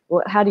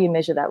 well, how do you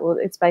measure that? Well,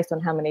 it's based on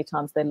how many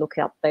times they look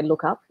up,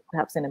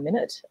 perhaps in a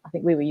minute. I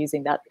think we were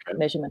using that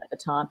measurement at the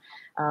time.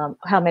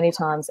 How many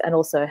times, and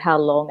also how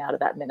long out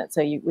of that minute.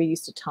 So we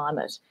used to time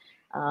it.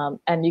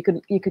 And you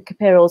could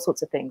compare all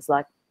sorts of things,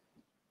 like,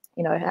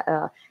 you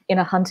know, in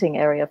a hunting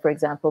area, for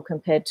example,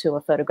 compared to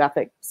a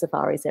photographic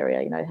safaris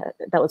area. You know,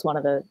 that was one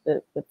of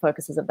the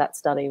focuses of that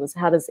study, was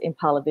how does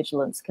impala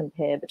vigilance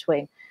compare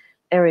between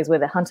areas where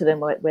they're hunted and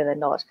where they're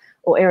not,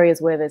 or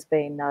areas where there's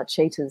been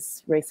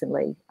cheetahs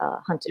recently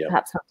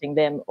perhaps hunting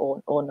them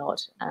or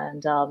not,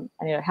 and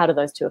you know, how do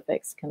those two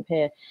effects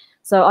compare?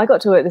 So I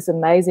got to work with this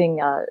amazing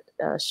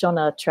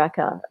Shona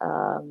tracker,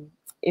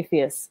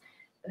 Iphias,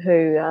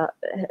 who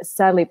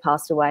sadly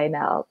passed away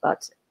now,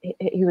 but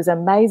he was an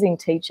amazing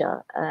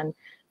teacher. And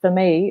for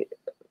me,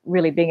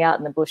 really being out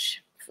in the bush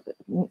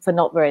for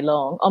not very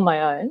long on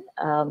my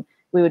own,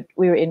 we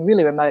were in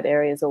really remote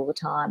areas all the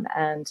time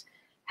and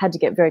had to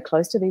get very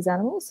close to these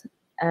animals.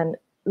 And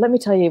let me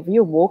tell you, if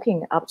you're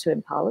walking up to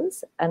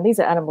impalas, and these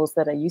are animals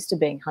that are used to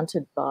being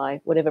hunted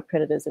by whatever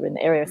predators are in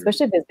the area,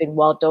 especially if there's been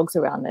wild dogs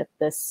around,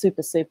 they're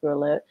super, super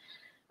alert.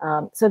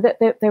 So that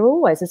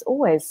there's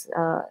always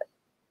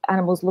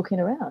animals looking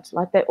around.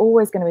 Like, they're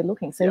always going to be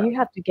looking. So you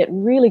have to get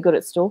really good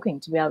at stalking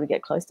to be able to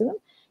get close to them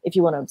if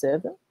you want to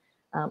observe them.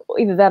 Or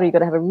either that, or you've got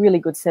to have a really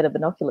good set of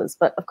binoculars.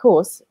 But of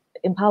course,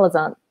 impalas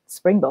aren't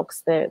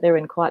springboks. They're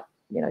in quite,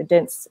 you know,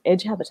 dense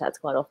edge habitats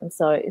quite often.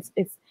 So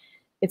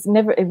it's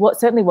never,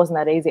 certainly wasn't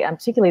that easy. And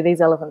particularly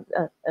these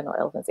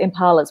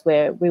impalas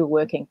where we were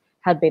working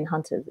had been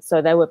hunted,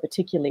 so they were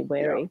particularly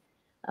wary.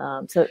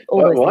 So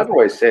I've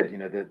always said, you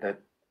know, that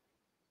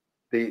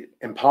the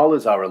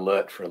impalas are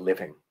alert for a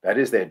living. That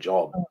is their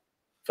job.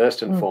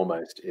 First and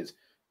foremost is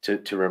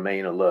to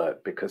remain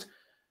alert, because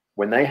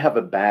when they have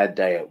a bad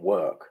day at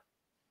work,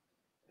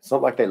 it's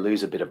not like they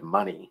lose a bit of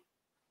money.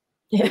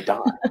 They die.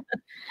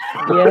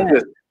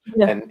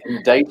 And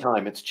in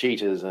daytime, it's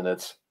cheetahs and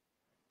it's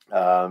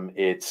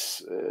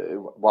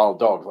wild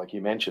dogs, like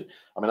you mentioned.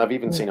 I mean, I've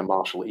even seen a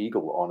martial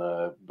eagle on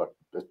a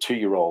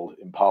 2-year-old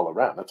impala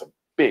ram. That's a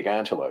big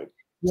antelope.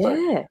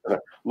 So,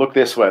 look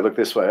this way, look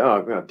this way.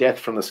 Oh, you know, death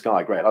from the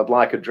sky. Great. I'd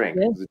like a drink.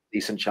 There's a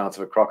decent chance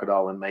of a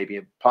crocodile and maybe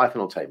a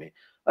python will take me.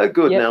 Oh,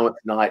 good. Now it's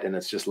night and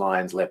it's just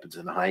lions, leopards,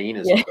 and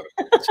hyenas.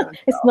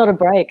 It's not a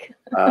break.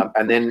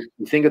 And then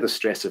you think of the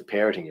stress of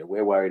parenting.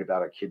 We're worried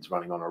about our kids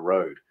running on a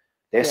road.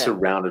 They're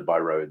surrounded by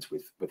roads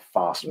with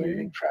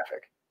fast-moving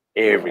traffic.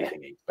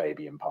 Everything eats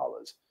baby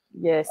impalas.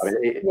 Yes. I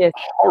mean,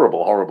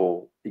 horrible,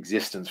 horrible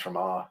existence from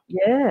our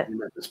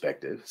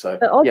perspective. So,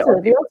 but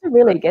also, they're also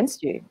really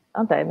against you,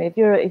 aren't they? I mean,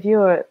 if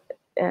you're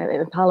an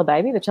impala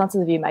baby, the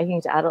chances of you making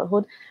it to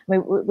adulthood. I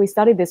mean, we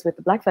studied this with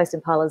the black-faced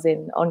impalas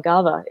in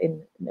Ongava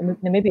in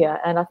Namibia,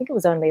 and I think it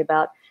was only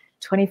about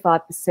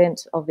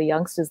 25% of the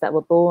youngsters that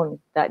were born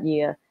that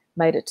year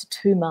made it to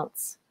 2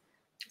 months.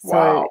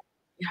 So,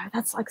 you know,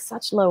 that's like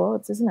such low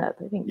odds, isn't it?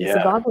 I think the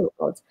survival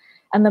odds.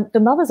 And the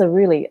mothers are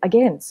really,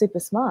 again, super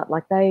smart.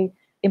 Like,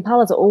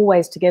 impalas are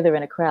always together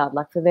in a crowd.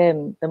 Like, for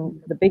them,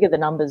 the bigger the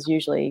numbers,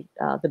 usually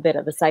the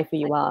better, the safer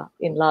you are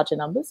in larger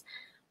numbers.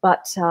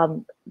 But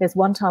there's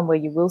one time where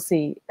you will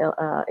see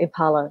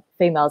impala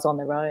females on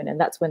their own, and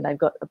that's when they've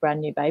got a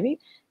brand new baby.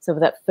 So for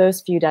that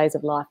first few days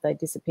of life, they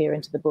disappear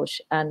into the bush,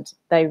 and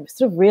they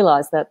sort of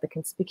realize that the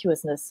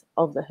conspicuousness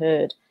of the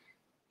herd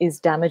is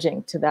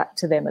damaging to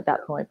them at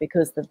that point,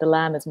 because the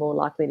lamb is more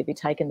likely to be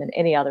taken than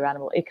any other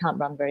animal. It can't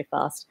run very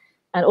fast,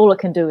 and all it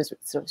can do is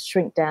sort of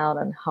shrink down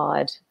and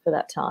hide for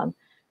that time.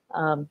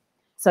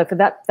 So for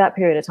that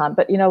period of time.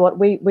 But you know what?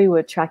 We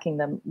were tracking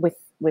them with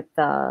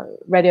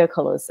radio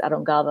collars at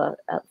Ongava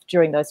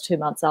during those 2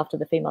 months after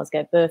the females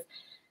gave birth,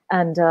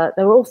 and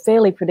they were all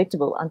fairly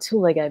predictable until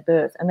they gave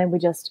birth, and then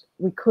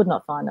we could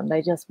not find them.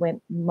 They just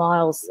went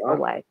miles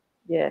away.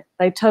 Yeah,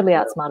 they totally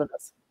outsmarted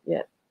us.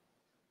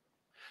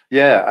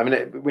 Yeah, I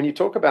mean, when you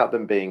talk about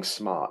them being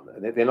smart,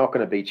 they're not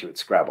going to beat you at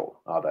Scrabble,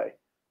 are they?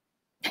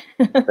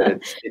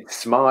 But it's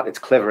smart, it's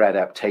clever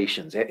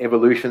adaptations.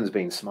 Evolution's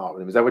been smart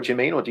with them. Is that what you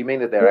mean, or do you mean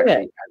that they're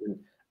actually,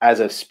 as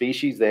a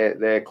species,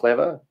 they're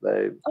clever?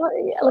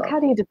 Look,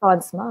 how do you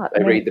define smart?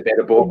 They read the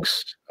better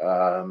books.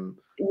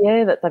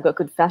 That they've got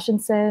good fashion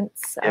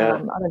sense. I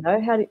don't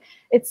know how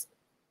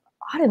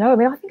I don't know. I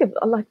mean, I think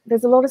like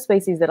there's a lot of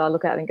species that I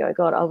look at and go,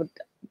 God,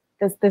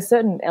 there's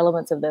certain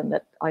elements of them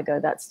that I go,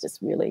 that's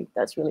really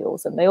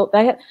awesome. Their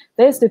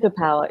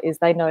superpower is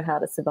they know how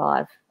to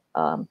survive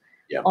en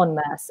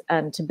masse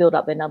and to build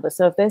up their numbers.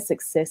 So if their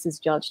success is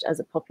judged as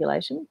a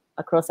population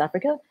across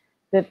Africa,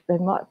 they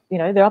might, you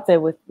know, they're up there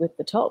with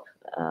the top.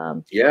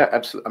 Yeah,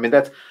 absolutely.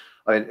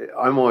 I mean,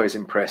 I'm always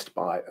impressed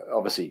by,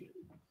 obviously,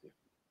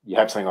 you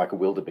have something like a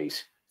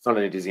wildebeest. It's not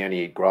only does he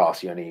only eat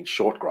grass, he only eats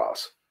short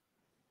grass.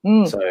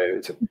 So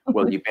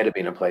you better be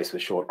in a place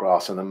with short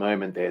grass. And the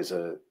moment there's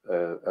a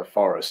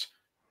forest,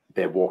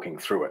 they're walking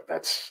through it.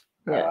 That's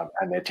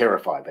and they're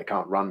terrified. They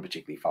can't run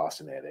particularly fast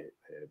in there. They're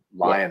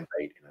lion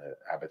bait in a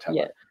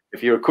habitat.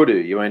 If you're a kudu,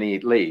 you only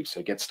eat leaves.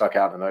 So get stuck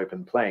out in an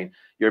open plain,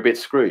 you're a bit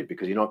screwed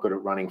because you're not good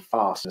at running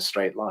fast in a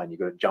straight line. You're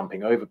good at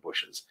jumping over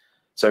bushes.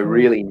 So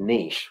really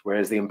niche.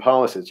 Whereas the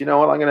impala says, you know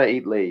what, I'm going to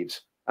eat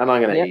leaves and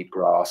I'm going to eat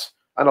grass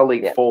and I'll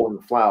eat fallen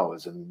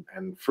flowers and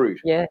fruit.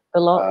 Yeah, a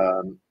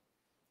lot.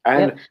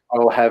 And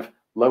I'll have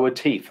lower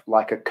teeth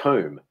like a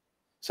comb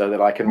so that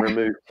I can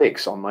remove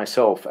ticks on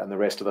myself and the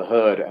rest of the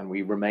herd, and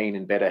we remain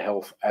in better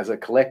health as a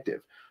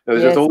collective.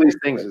 There's just all these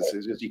things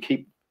as you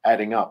keep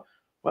adding up.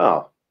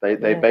 Well, they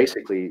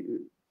basically,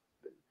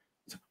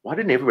 why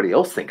didn't everybody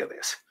else think of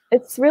this?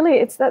 It's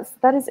really,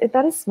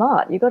 that is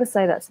smart. You've got to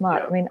say that's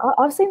smart. I mean,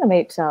 I've seen them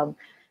eat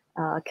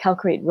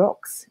calcrete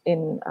rocks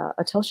in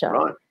Etosha.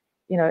 Right.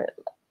 You know,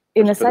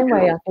 in the same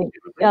way, I think,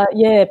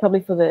 probably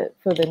for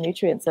the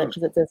nutrients,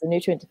 because there's a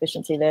nutrient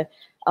deficiency there.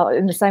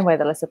 In the same way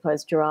that I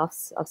suppose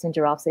giraffes, I've seen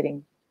giraffes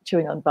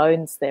chewing on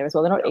bones there as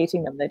well. They're not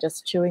eating them; they're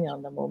just chewing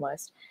on them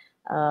almost.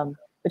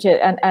 But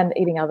and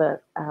eating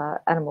other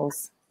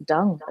animals'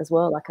 dung as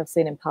well. Like I've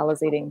seen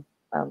impalas eating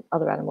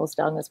other animals'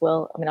 dung as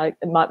well. I mean,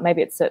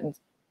 maybe it's certain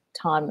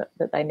time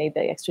that they need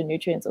the extra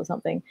nutrients or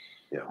something.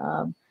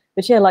 Yeah.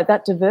 But yeah, like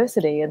that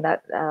diversity and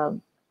that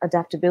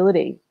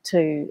adaptability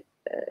to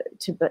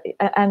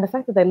and the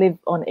fact that they live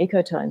on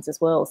ecotones as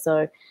well.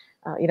 So,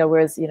 you know,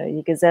 whereas, you know,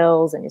 your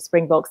gazelles and your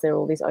springboks, they're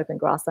all these open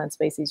grassland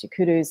species. Your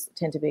kudus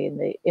tend to be in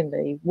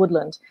the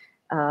woodland.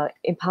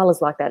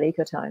 Impalas like that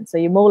ecotone. So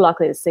you're more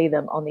likely to see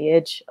them on the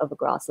edge of a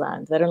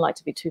grassland. They don't like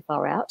to be too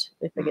far out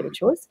if they get a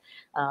choice,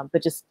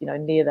 but just, you know,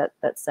 near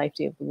that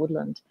safety of the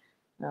woodland.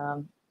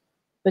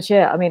 But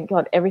yeah, I mean,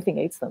 God, everything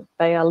eats them.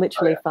 They are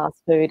literally fast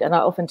food. And I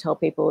often tell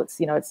people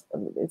it's, you know,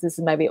 this is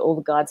maybe all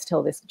the guides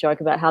tell this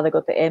joke about how they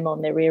got the M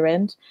on their rear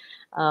end.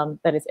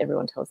 That is,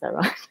 everyone tells that,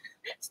 right?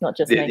 It's not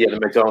just me. Yeah, the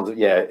McDonald's,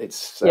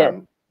 it's,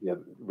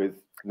 with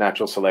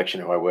Natural Selection,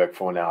 who I work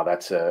for now,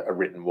 that's a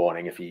written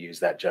warning if you use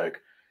that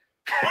joke.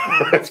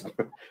 It's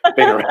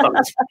been around.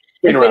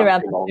 Been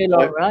around for too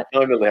long, right?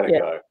 Time to let it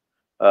go.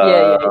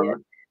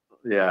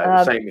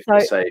 Same if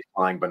you say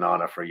flying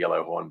banana for a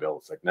yellow hornbill.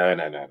 It's like, no, you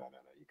can't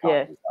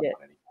use that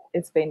one anymore.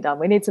 It's been done.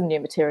 We need some new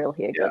material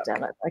here. God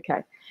damn it.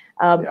 Okay.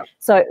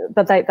 So,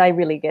 but they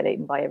really get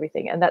eaten by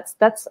everything, and that's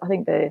I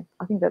think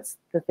that's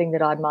the thing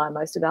that I admire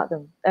most about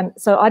them. And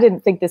so I didn't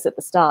think this at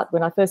the start.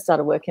 When I first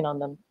started working on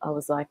them, I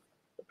was like,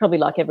 probably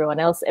like everyone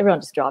else, everyone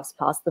just drives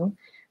past them.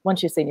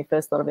 Once you've seen your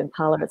first lot of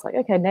impala, it's like,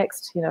 okay,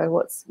 next, you know,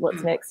 what's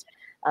next?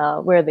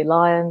 Where are the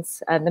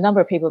lions? And the number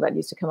of people that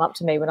used to come up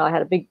to me when I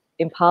had a big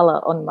impala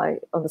on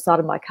the side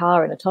of my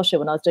car in Etosha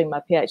when I was doing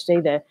my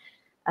PhD there,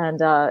 and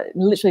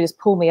literally just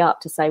pull me up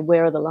to say,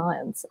 where are the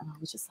lions? And I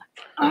was just like,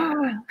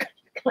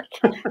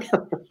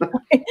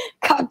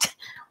 God,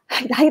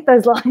 I hate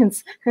those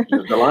lions.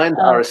 The lions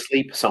are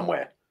asleep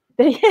somewhere.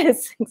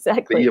 Yes,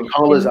 exactly. The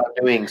impalas are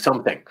doing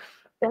something.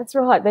 That's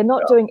right. They're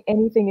not doing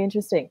anything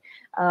interesting.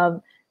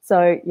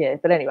 So yeah,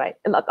 but anyway,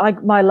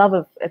 my love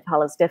of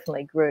impalas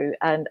definitely grew,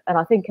 and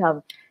I think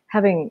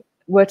having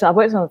I worked on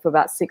them for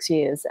about 6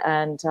 years,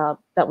 and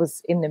that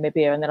was in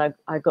Namibia, and then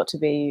I got to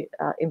be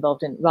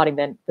involved in writing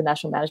the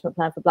national management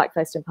plan for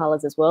black-faced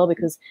impalas as well,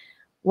 because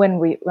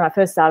when I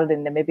first started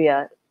in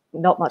Namibia,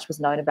 not much was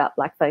known about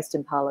black-faced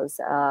impalas,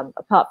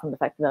 apart from the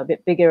fact that they're a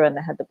bit bigger and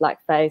they had the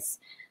black face.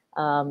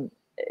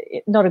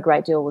 Not a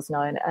great deal was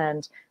known,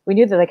 and we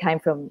knew that they came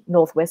from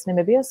northwest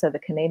Namibia, so the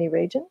Kanini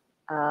region,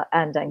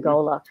 and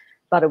Angola,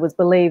 but it was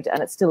believed,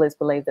 and it still is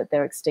believed, that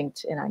they're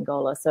extinct in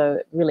Angola. So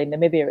really,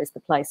 Namibia is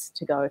the place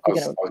to go if you're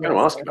going to. I was going to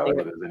ask about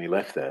whether there's any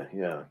left there.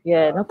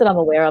 Yeah, not that I'm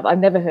aware of. I've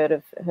never heard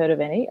of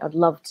any. I'd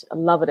love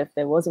it if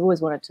there was. I've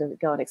always wanted to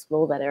go and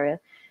explore that area.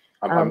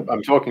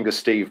 I'm talking to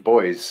Steve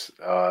Boys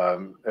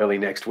early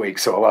next week,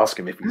 so I'll ask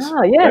him if he's.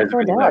 Find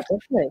out,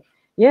 definitely.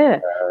 Yeah,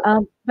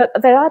 but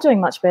they are doing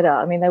much better.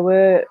 I mean, there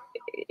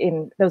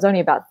was only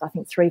about, I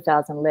think,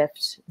 3,000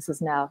 left. This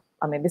is now,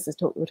 I mean, we're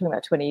talking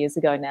about 20 years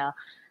ago now.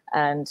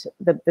 And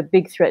the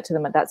big threat to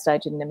them at that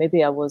stage in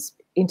Namibia was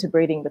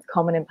interbreeding with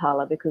common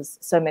impala, because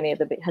so many of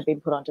them had been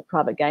put onto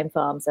private game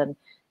farms, and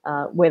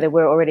where there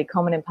were already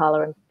common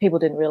impala, and people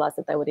didn't realize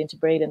that they would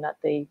interbreed and that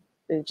the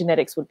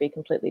genetics would be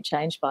completely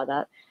changed by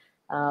that.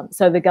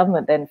 So the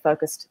government then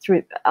focused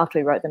after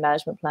we wrote the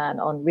management plan,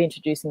 on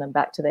reintroducing them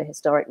back to their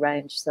historic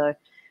range. So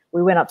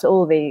we went up to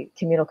all the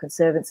communal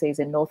conservancies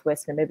in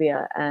northwest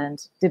Namibia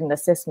and did an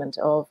assessment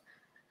of,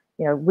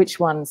 you know, which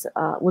ones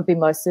would be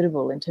most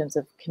suitable in terms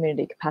of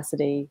community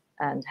capacity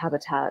and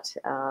habitat,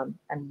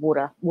 and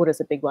water. Water's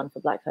a big one for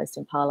black-faced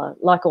impala.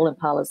 Like all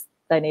impalas,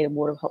 they need a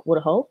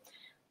water hole.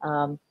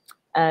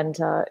 And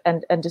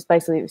just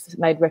basically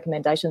made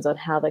recommendations on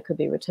how they could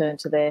be returned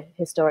to their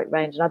historic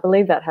range. And I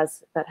believe that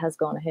has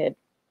gone ahead.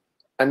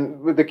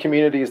 And with the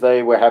communities,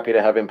 they were happy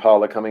to have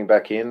impala coming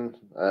back in.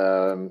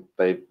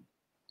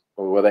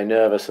 Or were they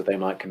nervous that they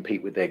might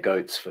compete with their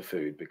goats for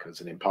food,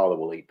 because an impala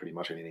will eat pretty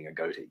much anything a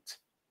goat eats?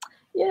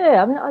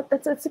 Yeah, I mean,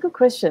 that's a good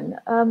question.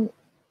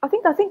 I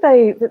think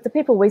the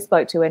people we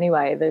spoke to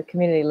anyway, the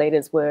community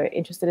leaders, were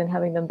interested in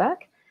having them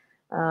back.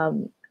 I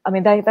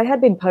mean, they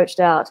had been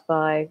poached out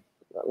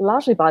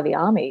largely by the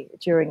army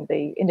during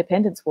the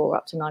Independence War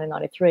up to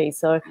 1993.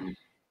 So,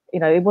 you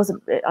know, it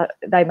wasn't.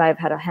 They may have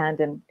had a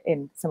hand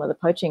in some of the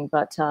poaching,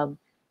 but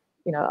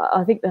you know,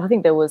 I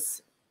think there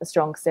was a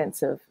strong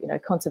sense of, you know,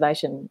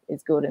 conservation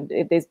is good, and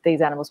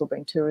these animals will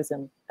bring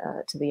tourism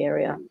to the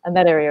area, and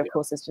that area, of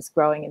course, is just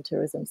growing in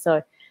tourism.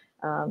 So,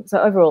 so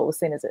overall, it was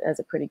seen as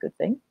a pretty good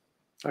thing.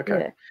 Okay.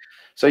 Yeah.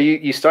 So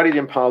you studied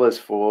impalas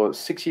for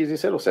 6 years, you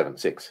said, or 7?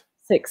 6.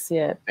 6,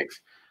 yeah.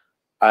 6.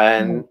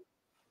 And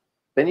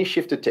then you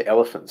shifted to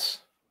elephants.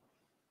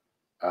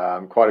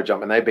 Quite a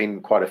jump, and they've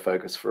been quite a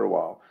focus for a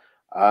while.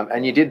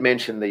 And you did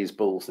mention these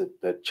bulls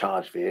that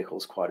charge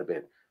vehicles quite a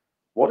bit.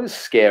 What is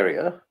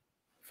scarier,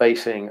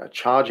 facing a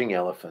charging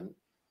elephant,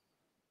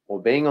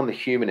 or being on the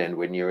human end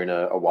when you're in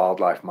a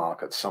wildlife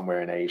market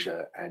somewhere in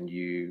Asia and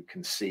you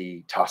can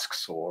see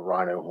tusks or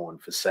rhino horn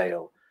for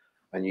sale,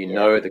 and you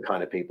know the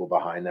kind of people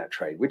behind that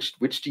trade?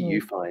 Which do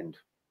you find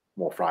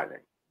more frightening?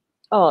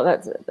 Oh,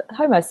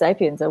 Homo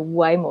sapiens are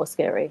way more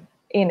scary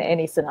in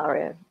any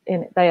scenario.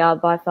 They are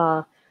by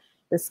far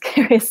the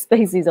scariest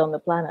species on the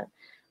planet.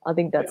 I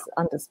think that's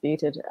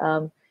undisputed.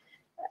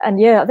 and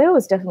yeah, there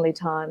was definitely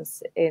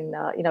times in,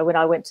 you know, when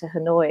I went to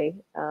Hanoi,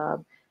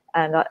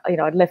 and you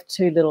know, I'd left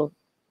 2 little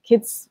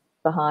kids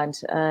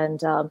behind,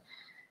 and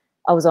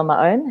I was on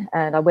my own,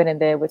 and I went in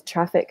there with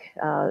Traffic,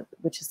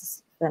 which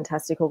is a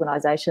fantastic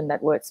organisation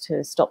that works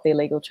to stop the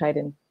illegal trade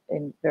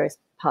in various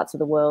parts of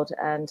the world.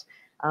 And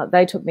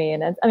they took me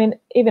in. And I mean,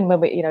 even when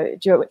we, you know,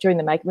 during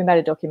the we made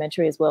a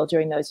documentary as well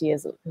during those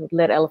years,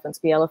 Let Elephants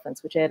Be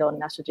Elephants, which aired on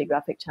National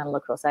Geographic Channel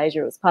across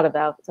Asia. It was part of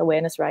our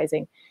awareness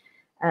raising.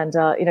 And,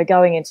 you know,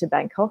 going into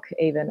Bangkok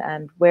even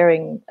and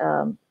wearing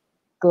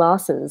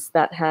glasses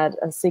that had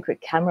a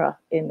secret camera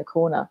in the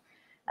corner.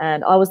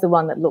 And I was the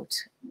one that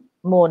looked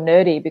more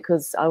nerdy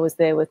because I was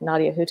there with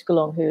Nadia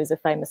Houtugalong, who is a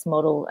famous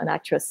model and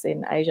actress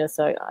in Asia.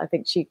 So I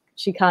think she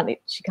can't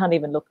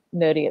even look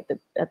nerdy at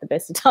the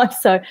best of times.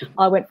 So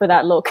I went for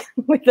that look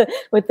with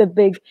the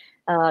big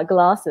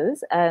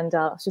glasses and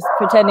just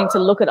pretending to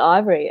look at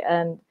ivory.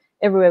 And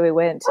everywhere we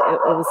went,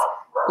 it was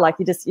like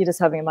you're just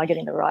hoping, am I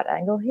getting the right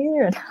angle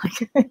here? And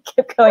I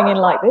kept going in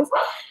like this.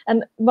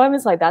 And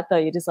moments like that, though,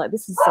 you're just like,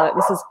 this is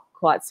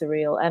quite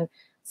surreal. And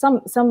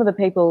some of the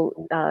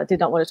people did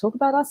not want to talk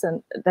about us,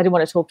 and they didn't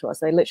want to talk to us.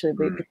 They literally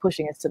were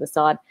pushing us to the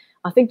side.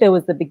 I think there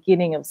was the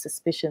beginning of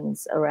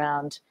suspicions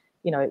around,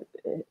 you know,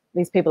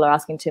 these people are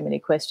asking too many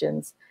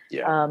questions.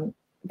 Yeah.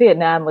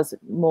 Vietnam was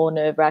more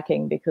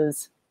nerve-wracking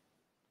because,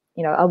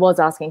 you know, I was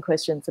asking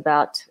questions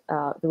about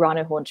the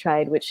rhino horn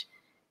trade, which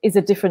is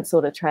a different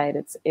sort of trade.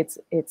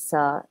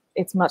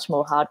 It's much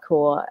more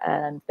hardcore,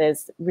 and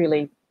there's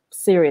really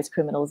serious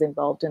criminals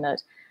involved in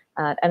it.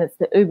 And it's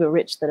the uber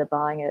rich that are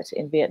buying it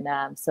in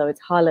Vietnam. So it's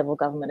high-level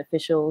government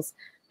officials,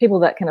 people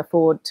that can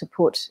afford to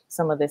put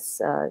some of this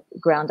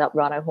ground-up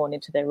rhino horn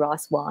into their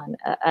rice wine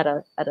at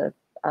a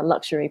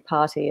luxury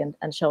party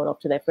and show it off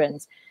to their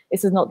friends.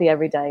 This is not the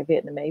everyday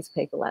Vietnamese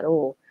people at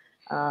all.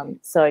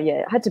 So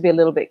yeah, I had to be a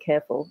little bit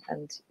careful.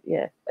 And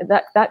yeah,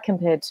 that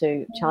compared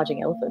to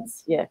charging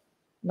elephants, yeah,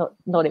 not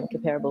even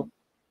comparable.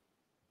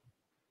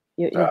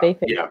 You're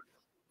beefing. Yeah.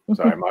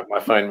 Sorry, my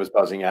phone was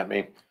buzzing at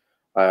me.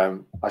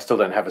 I still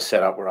don't have a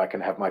setup where I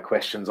can have my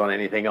questions on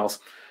anything else.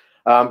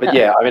 But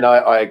yeah, I mean,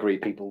 I agree.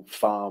 People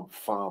far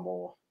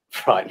more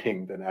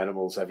frightening than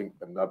animals.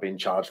 I've been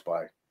charged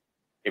by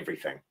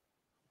everything.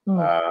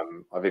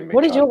 I've even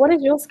been what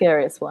is your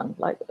scariest one?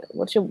 Like,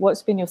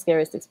 what's been your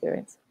scariest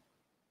experience?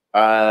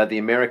 The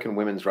American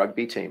women's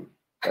rugby team.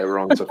 They were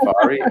on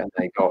safari and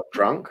they got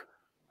drunk,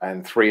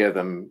 and 3 of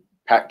them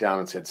packed down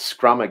and said,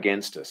 "Scrum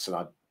against us."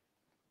 And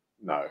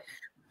no.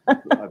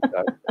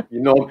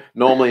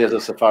 Normally as a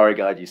safari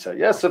guide you say,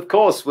 yes, of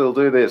course we'll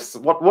do this.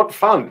 What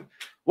fun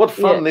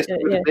this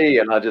would be.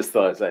 And I just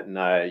thought, like,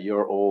 no,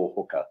 you're all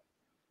hooker.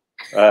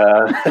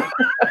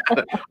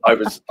 I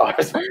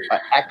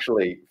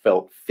actually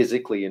felt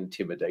physically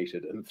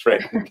intimidated and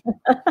threatened.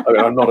 I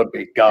mean, I'm not a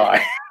big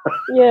guy.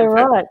 Yeah,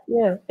 right.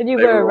 Yeah. And you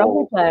were a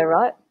rugby player,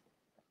 right?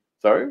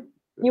 Sorry?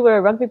 You were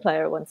a rugby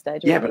player at one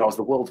stage. Yeah, but I was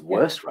the world's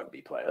worst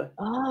rugby player.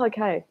 Oh,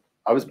 okay.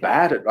 I was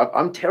bad at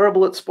I'm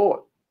terrible at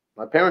sport.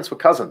 My parents were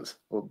cousins.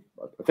 Well,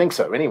 I think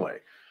so anyway.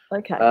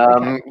 Okay.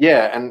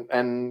 Yeah,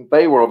 and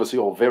they were obviously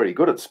all very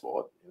good at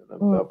sport. They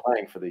were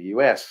playing for the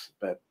US,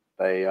 but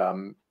they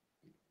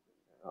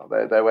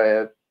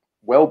were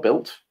well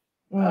built.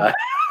 And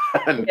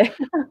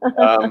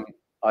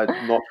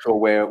I'm not sure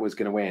where it was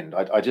going to end.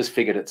 I just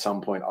figured at some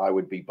point I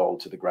would be bowled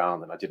to the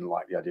ground, and I didn't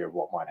like the idea of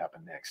what might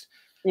happen next.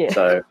 Yeah,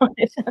 so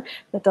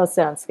that does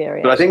sound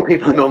scary. But actually, I think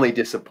people are normally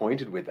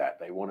disappointed with that.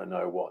 They want to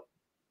know what.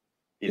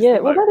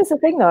 Well, that is the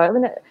thing, though. I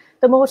mean,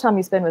 the more time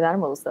you spend with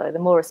animals, though, the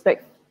more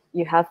respect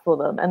you have for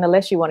them, and the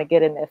less you want to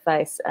get in their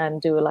face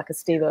and do like a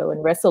Steve-O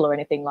and wrestle or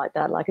anything like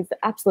that. Like, it's the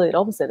absolute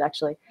opposite,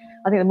 actually.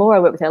 I think the more I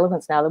work with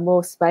elephants now, the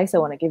more space I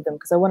want to give them,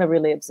 because I want to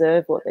really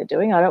observe what they're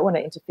doing. I don't want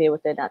to interfere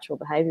with their natural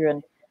behavior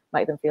and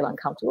make them feel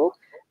uncomfortable.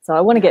 So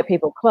I want to get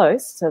people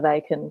close so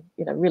they can,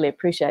 you know, really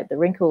appreciate the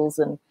wrinkles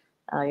and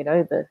you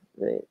know, the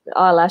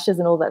eyelashes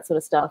and all that sort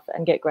of stuff,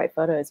 and get great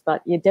photos.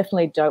 But you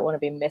definitely don't want to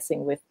be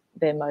messing with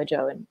their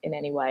mojo in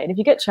any way. And if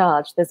you get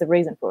charged, there's a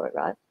reason for it,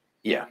 right?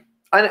 Yeah.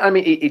 I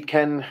mean, it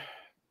can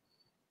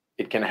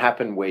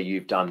happen where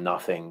you've done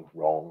nothing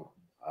wrong.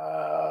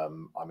 I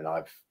mean,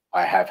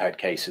 I have had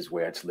cases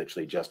where it's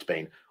literally just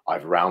been,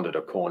 I've rounded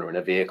a corner in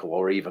a vehicle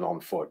or even on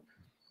foot,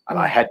 and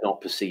I had not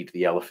perceived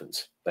the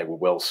elephants. They were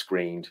well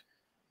screened.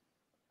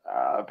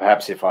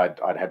 Perhaps if I'd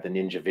had the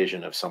ninja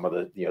vision of some of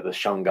the, you know, the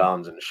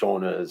Shungans and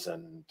Shaunas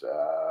and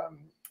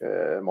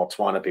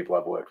Motswana people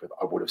I've worked with,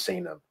 I would have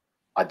seen them.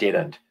 I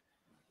didn't.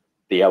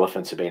 The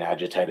elephants have been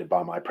agitated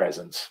by my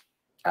presence,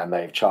 and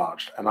they've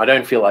charged. And I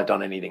don't feel I've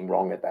done anything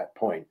wrong at that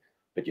point,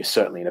 but you're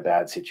certainly in a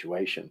bad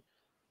situation.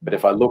 But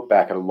if I look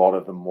back at a lot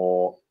of the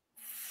more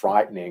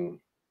frightening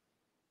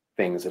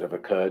things that have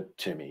occurred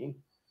to me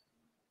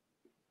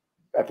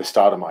at the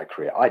start of my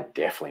career, I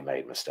definitely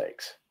made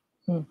mistakes.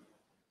 You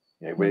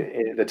know,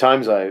 the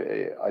times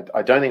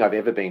I don't think I've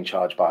ever been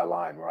charged by a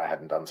lion where I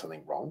hadn't done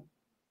something wrong.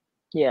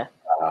 Yeah.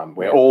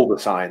 Where all the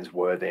signs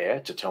were there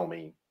to tell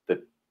me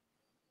that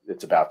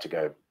it's about to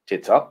go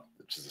tits up,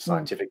 which is a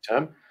scientific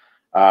term.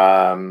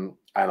 And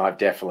I've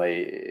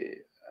definitely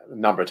a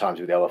number of times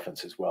with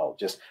elephants as well.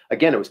 Just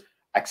again, it was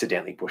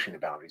accidentally pushing the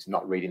boundaries,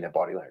 not reading their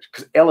body language.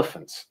 Because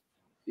elephants,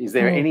 is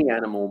there any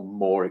animal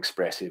more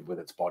expressive with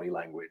its body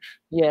language?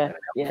 Yeah,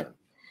 yeah.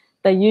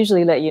 They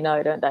usually let you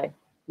know, don't they?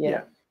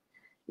 Yeah,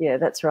 yeah,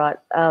 that's right.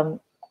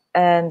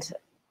 And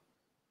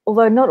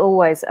although not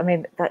always, I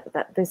mean,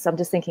 this, I'm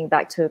just thinking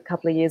back to a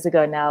couple of years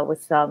ago now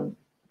with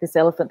this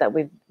elephant that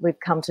we've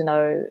come to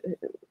know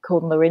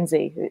called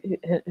Marinzi.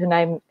 Her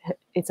name,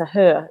 it's a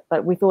her,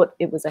 but we thought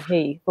it was a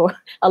he for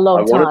a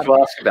long time. I wanted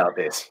to ask about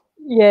this.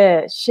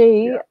 Yeah,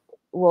 she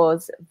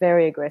was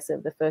very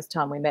aggressive the first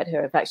time we met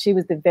her. In fact, she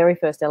was the very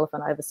first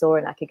elephant I ever saw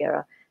in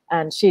Akagera,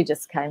 and she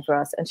just came for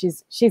us. And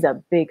she's a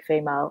big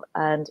female,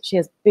 and she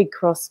has big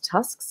cross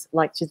tusks.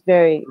 Like, she's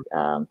very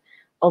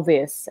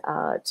obvious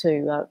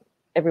to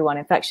everyone.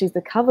 In fact, she's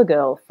the cover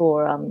girl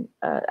for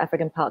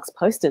African Park's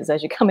posters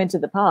as you come into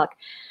the park.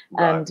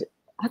 Right. And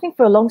I think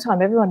for a long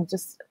time, everyone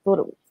just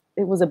thought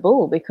it was a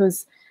bull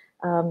because,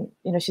 you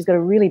know, she's got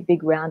a really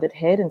big rounded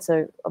head. And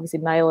so obviously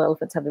male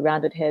elephants have the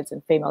rounded heads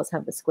and females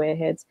have the square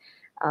heads.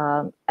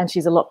 And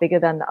she's a lot bigger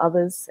than the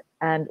others.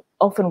 And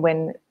often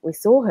when we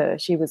saw her,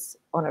 she was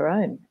on her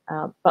own,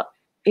 but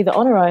either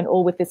on her own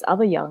or with this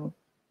other young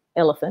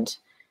elephant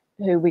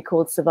who we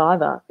called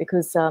Survivor,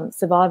 because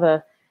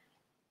Survivor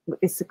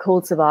is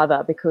called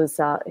Survivor because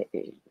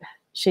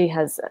she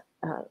has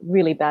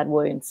really bad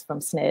wounds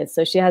from snares.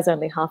 So she has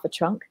only half a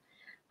trunk.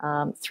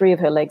 3 of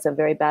her legs are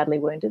very badly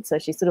wounded. So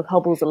she sort of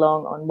hobbles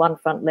along on one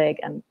front leg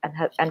and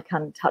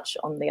can touch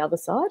on the other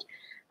side.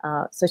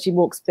 So she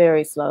walks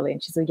very slowly,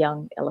 and she's a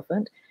young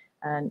elephant.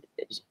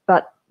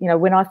 But you know,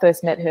 when I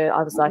first met her,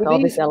 I was like,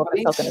 "Oh, this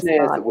elephant's not going to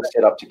survive." That were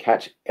set up to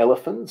catch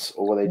elephants,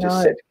 or were they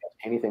just set to catch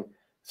anything?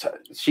 So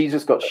she's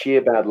just got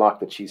sheer bad luck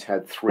that she's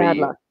had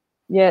 3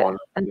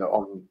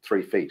 on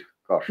 3 feet.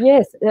 Gosh.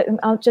 Yes,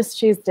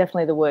 she's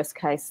definitely the worst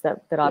case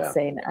that I've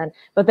seen.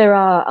 But there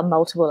are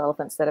multiple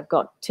elephants that have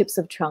got tips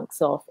of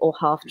trunks off or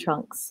half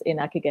trunks in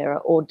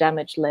Akagera, or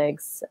damaged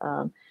legs.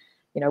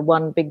 You know,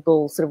 one big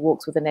bull sort of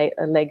walks with a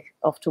leg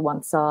off to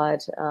one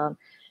side, so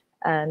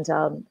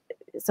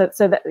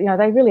that, you know,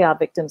 they really are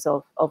victims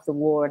of the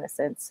war in a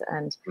sense,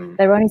 and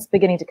they're only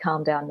beginning to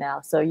calm down now.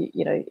 So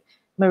you know,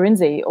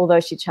 Marinzi, although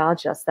she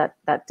charged us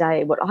that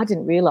day, what I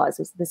didn't realize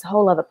was this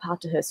whole other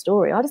part to her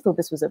story. I just thought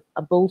this was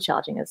a bull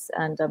charging us.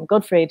 And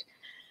Godfried,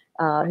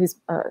 who's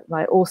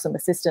my awesome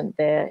assistant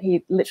there,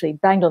 he literally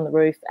banged on the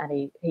roof and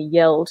he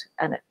yelled,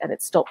 and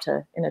it stopped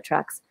her in her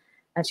tracks.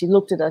 And she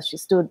looked at us. She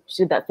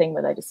did that thing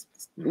where they just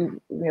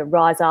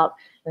rise up,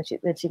 and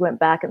then she went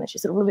back, and then she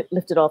sort of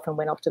lifted off and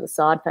went off to the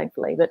side,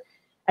 thankfully.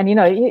 And you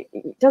know,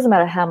 it doesn't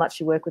matter how much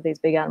you work with these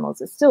big animals,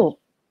 it's still,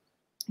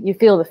 you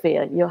feel the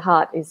fear. Your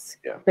heart is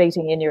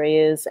beating in your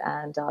ears,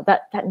 and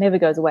that never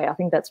goes away. I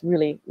think that's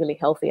really, really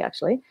healthy,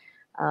 actually.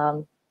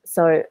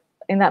 So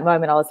in that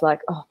moment, I was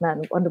like, oh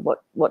man, I wonder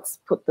what's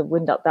put the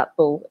wind up that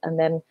bull. And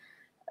then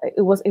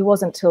it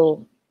wasn't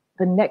till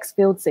the next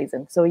field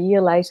season, so a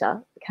year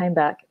later, we came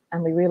back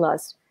and we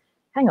realized,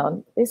 hang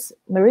on, this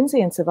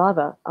Marinzi and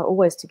Survivor are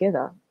always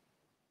together.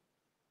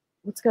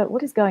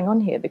 What is going on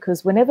here?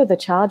 Because whenever the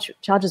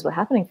charges were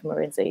happening for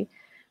Marinzi,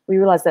 we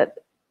realized that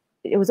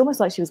it was almost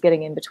like she was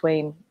getting in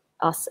between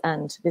us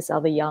and this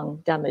other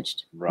young,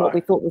 damaged, what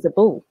we thought was a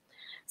bull.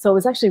 So it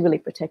was actually really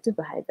protective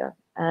behavior.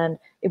 And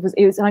it was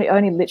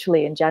only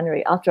literally in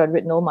January, after I'd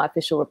written all my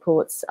official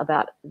reports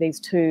about these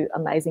 2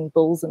 amazing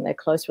bulls and their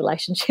close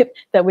relationship,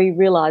 that we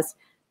realized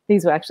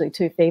these were actually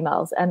 2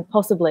 females, and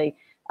possibly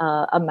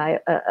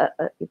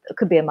it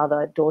could be a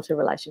mother-daughter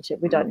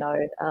relationship. We don't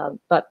know.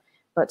 But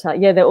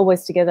yeah, they're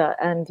always together.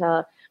 And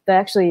they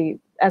actually,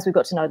 as we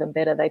got to know them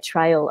better, they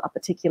trail a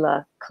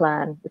particular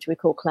clan, which we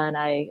call Clan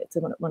A. It's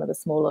one of the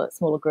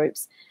smaller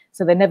groups.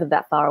 So they're never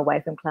that far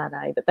away from Clan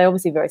A, but they're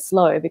obviously very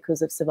slow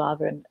because of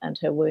Survivor and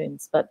her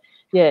wounds. But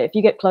yeah, if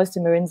you get close to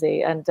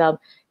Marinzi, and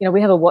you know, we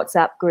have a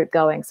WhatsApp group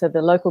going, so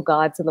the local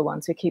guides are the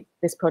ones who keep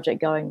this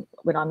project going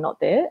when I'm not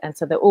there, and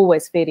so they're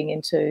always feeding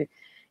into,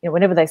 you know,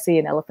 whenever they see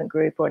an elephant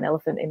group or an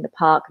elephant in the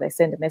park, they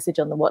send a message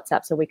on the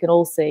WhatsApp so we can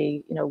all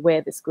see, you know,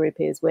 where this group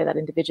is, where that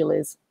individual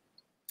is.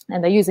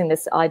 And they're using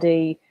this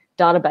ID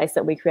database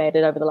that we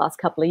created over the last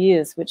couple of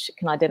years, which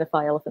can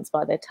identify elephants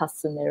by their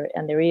tusks and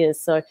their ears.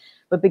 So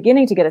we're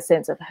beginning to get a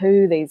sense of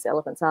who these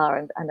elephants are,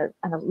 and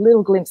a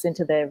little glimpse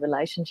into their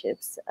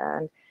relationships.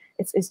 And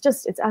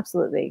it's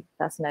absolutely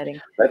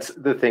fascinating. That's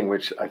the thing,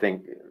 which I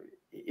think,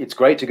 it's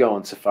great to go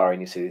on safari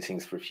and you see these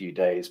things for a few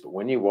days, but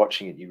when you're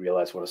watching it, you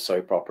realize what a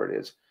soap opera it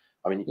is.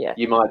 I mean,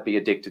 you might be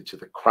addicted to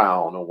The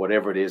Crown or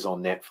whatever it is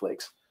on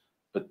Netflix,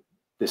 but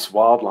this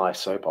wildlife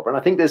soap opera, and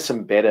I think there's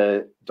some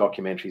better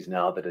documentaries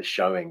now that are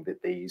showing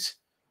that these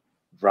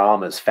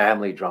dramas,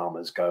 family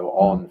dramas, go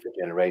on for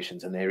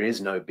generations, and there is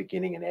no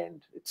beginning and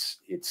end.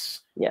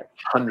 It's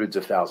hundreds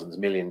of thousands,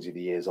 millions of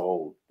years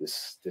old,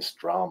 this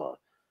drama.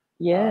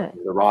 The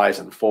rise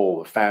and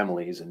fall of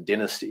families and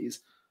dynasties.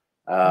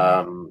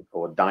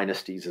 Or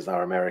dynasties, as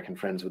our American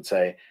friends would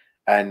say.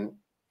 And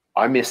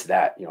I miss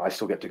that. You know, I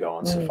still get to go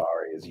on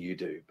safari as you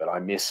do, but I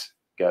miss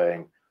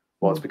going,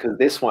 Well, it's because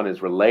this one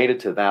is related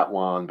to that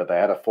one, but they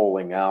had a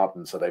falling out,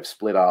 and so they've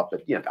split up.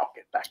 But they'll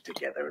get back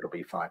together. It'll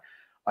be fine.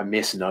 I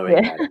miss knowing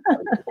that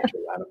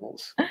individual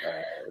animals.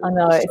 I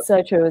know, it's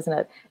so true, isn't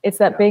it? It's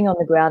that being on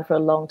the ground for a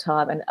long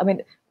time. And I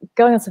mean,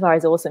 going on safari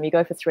is awesome. You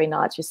go for 3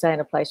 nights, you stay in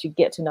a place, you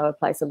get to know a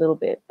place a little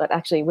bit. But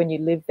actually, when you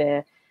live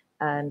there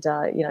and,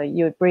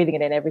 you're breathing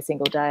it in every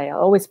single day, I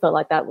always felt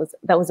like that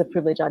was a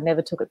privilege. I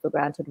never took it for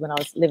granted when I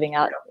was living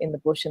out in the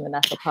bush in the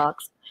national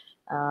parks.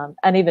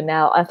 And even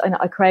now,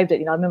 I craved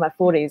it. I'm in my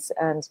 40s,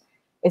 and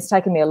it's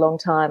taken me a long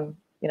time,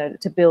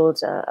 to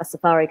build a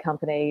safari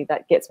company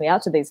that gets me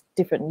out to these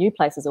different new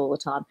places all the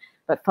time.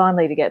 But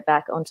finally, to get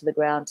back onto the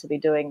ground, to be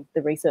doing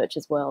the research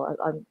as well,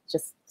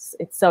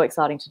 it's so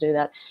exciting to do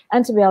that,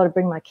 and to be able to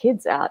bring my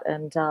kids out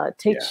and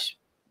teach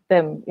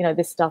them,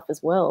 this stuff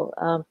as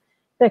well.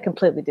 They're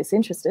completely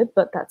disinterested,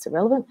 but that's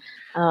irrelevant.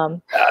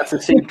 It's a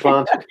seed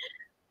planted.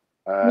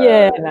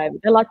 No,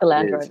 they're like the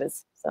Land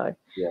Rovers. So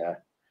yeah.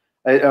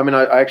 I mean,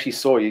 I actually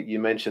saw you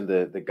mentioned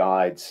the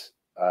guides,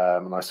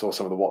 and I saw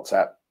some of the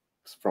WhatsApp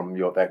from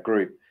that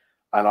group,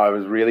 and I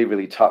was really,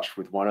 really touched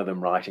with one of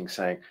them writing,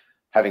 saying,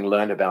 having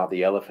learned about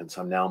the elephants,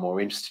 I'm now more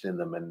interested in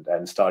them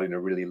and starting to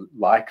really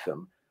like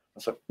them.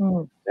 So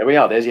there we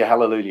are. There's your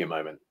hallelujah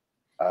moment.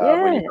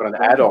 When you've got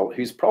an adult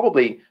who's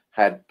probably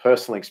had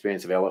personal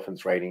experience of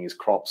elephants raiding his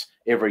crops,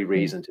 every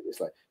reason to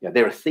dislike.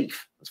 They're a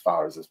thief as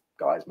far as this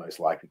guy is most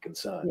likely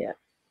concerned.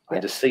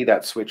 And to see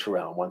that switch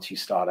around once you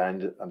start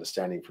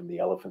understanding from the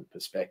elephant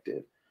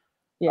perspective,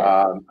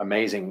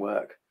 amazing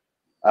work.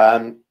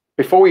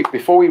 Before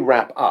we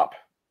wrap up,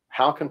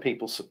 how can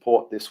people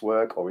support this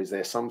work, or is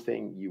there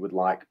something you would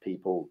like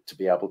people to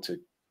be able to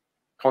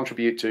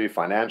contribute to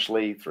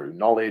financially, through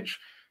knowledge,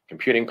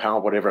 computing power,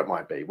 whatever it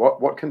might be?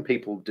 What can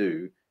people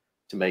do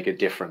to make a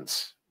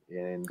difference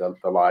in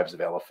the lives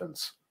of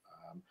elephants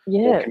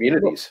or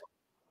communities?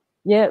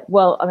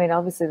 Well, I mean,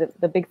 obviously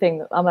the big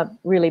thing, I'm a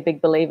really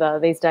big believer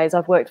these days.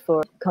 I've worked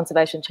for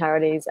conservation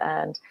charities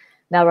and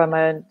now run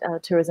my own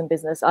tourism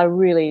business. I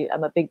really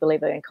am a big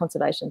believer in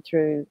conservation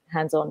through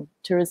hands-on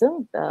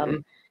tourism,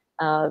 the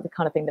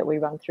kind of thing that we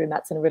run through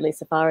Matson and Ridley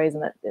Safaris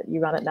and that you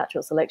run at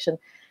Natural Selection.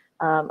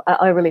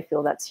 I really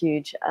feel that's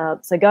huge.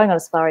 So going on a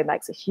safari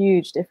makes a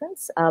huge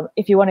difference.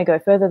 If you want to go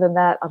further than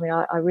that, I mean,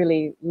 I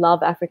really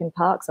love African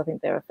parks. I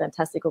think they're a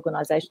fantastic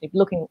organisation. If you're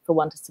looking for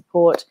one to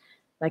support,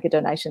 make a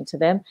donation to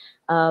them.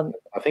 I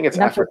think it's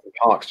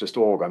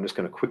africanparks.org. I'm just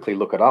going to quickly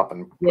look it up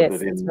and put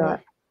it in.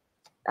 Right.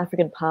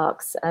 African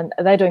Parks, and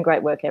they're doing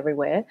great work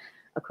everywhere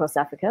across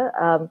Africa.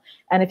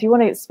 And if you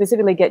want to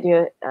specifically get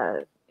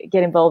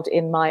involved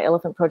in My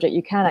Elephant Project,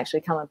 you can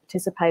actually come and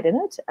participate in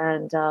it.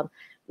 And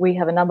we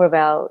have a number of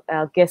our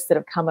guests that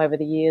have come over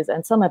the years,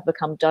 and some have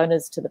become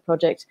donors to the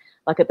project.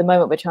 Like at the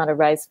moment, we're trying to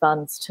raise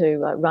funds to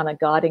run a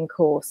guiding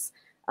course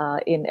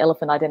in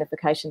elephant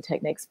identification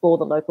techniques for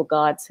the local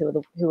guides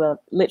who are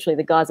literally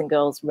the guys and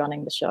girls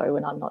running the show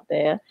when I'm not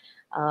there.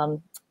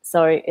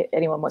 So if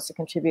anyone wants to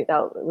contribute,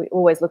 we're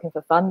always looking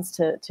for funds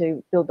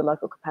to build the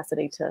local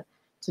capacity to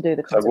do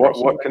the conservation.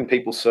 So what can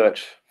people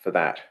search for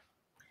that?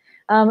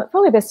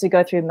 Probably best to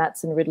go through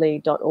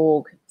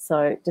matsonridley.org.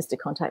 So just to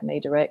contact me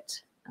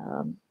direct.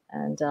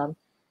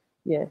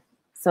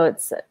 So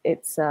it's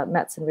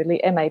Matson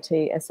Ridley,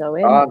 Matson.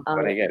 I'm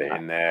going to get it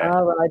in there.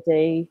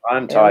 RID.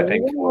 I'm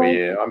typing for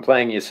you. I'm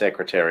playing your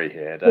secretary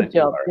here. Good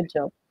job.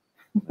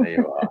 There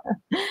you are.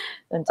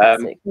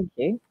 Fantastic. Thank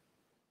you.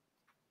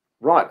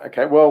 Right.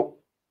 Okay. Well.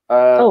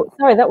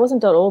 Sorry, that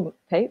wasn't .org,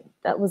 Pete.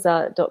 That was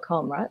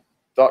 .com, right?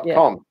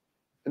 .com.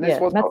 And this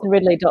was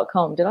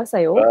matsonridley.com. Did I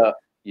say org?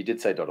 You did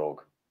say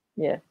 .org.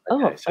 Yeah.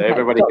 Okay. So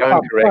everybody go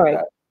and correct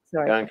that.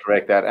 Sorry. Go and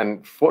correct that.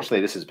 And fortunately,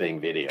 this is being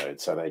videoed,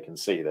 so they can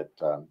see that.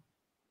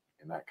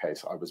 In that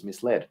case, I was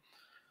misled.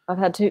 I've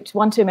had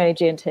one too many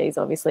G&Ts,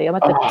 obviously. I'm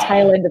at the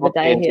tail end of the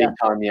day here.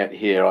 Time yet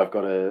here. I've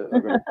got a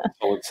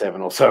solid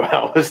 7 or so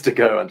hours to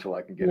go until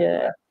I can get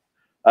it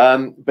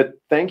back. But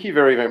thank you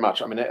very, very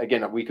much. I mean,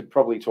 again, we could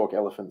probably talk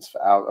elephants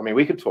for hours. I mean,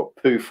 we could talk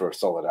poo for a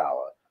solid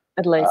hour.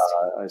 At least.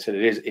 I said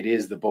it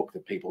is the book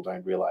that people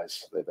don't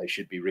realize that they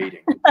should be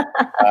reading. We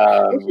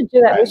should do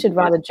that. We should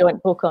write a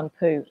joint book on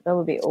poo. That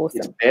would be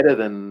awesome. It's better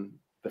than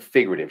the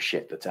figurative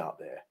shit that's out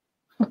there.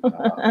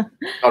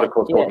 Not, of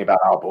course, talking about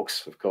our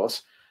books, of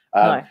course.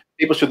 No.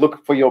 People should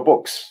look for your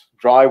books.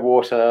 Dry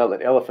Water,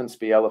 Let Elephants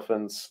Be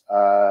Elephants.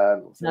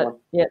 Elephant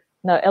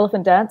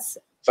Dance.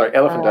 Sorry,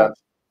 Elephant Dance.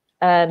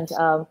 And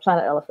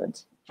Planet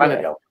Elephant.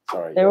 Planet Elephant,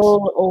 sorry. They're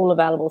all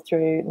available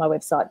through my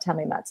website,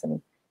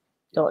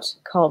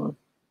 tammiematson.com.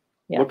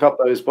 Look up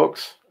those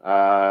books,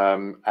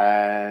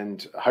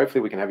 and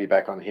hopefully we can have you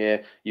back on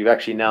here. You've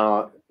actually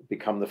now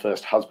become the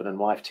first husband and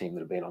wife team that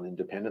have been on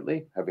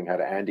independently, having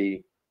had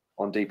Andy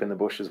on Deep in the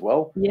Bush as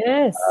well.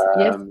 Yes.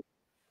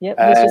 Yep.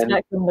 He's just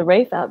back from the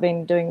reef. I've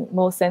been doing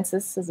more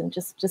censuses and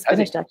just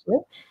finished actually.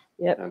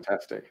 Yep.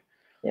 Fantastic.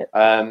 Yep.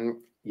 And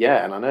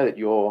I know that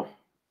you're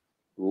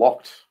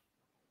locked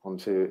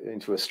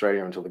into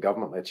Australia until the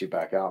government lets you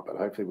back out, but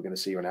hopefully we're going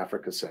to see you in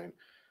Africa soon.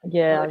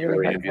 Yeah, I'm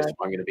really envious.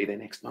 I'm going to be there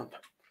next month.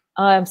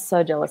 I am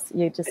so jealous.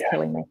 You're just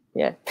killing me.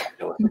 Yeah. I'm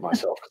jealous of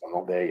myself because I'm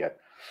not there yet.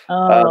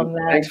 Oh,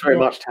 man. Thanks very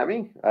much,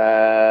 Tammie.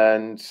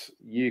 And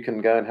you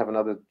can go and have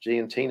another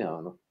G&T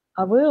now.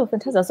 I will.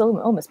 Fantastic. It's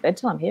almost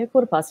bedtime here.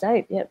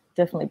 8:15. Yep,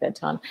 definitely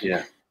bedtime.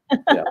 Yeah.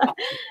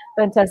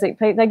 Fantastic.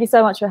 Pete, thank you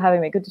so much for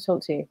having me. Good to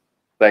talk to you.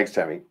 Thanks,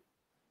 Tammie.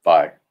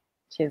 Bye.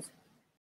 Cheers.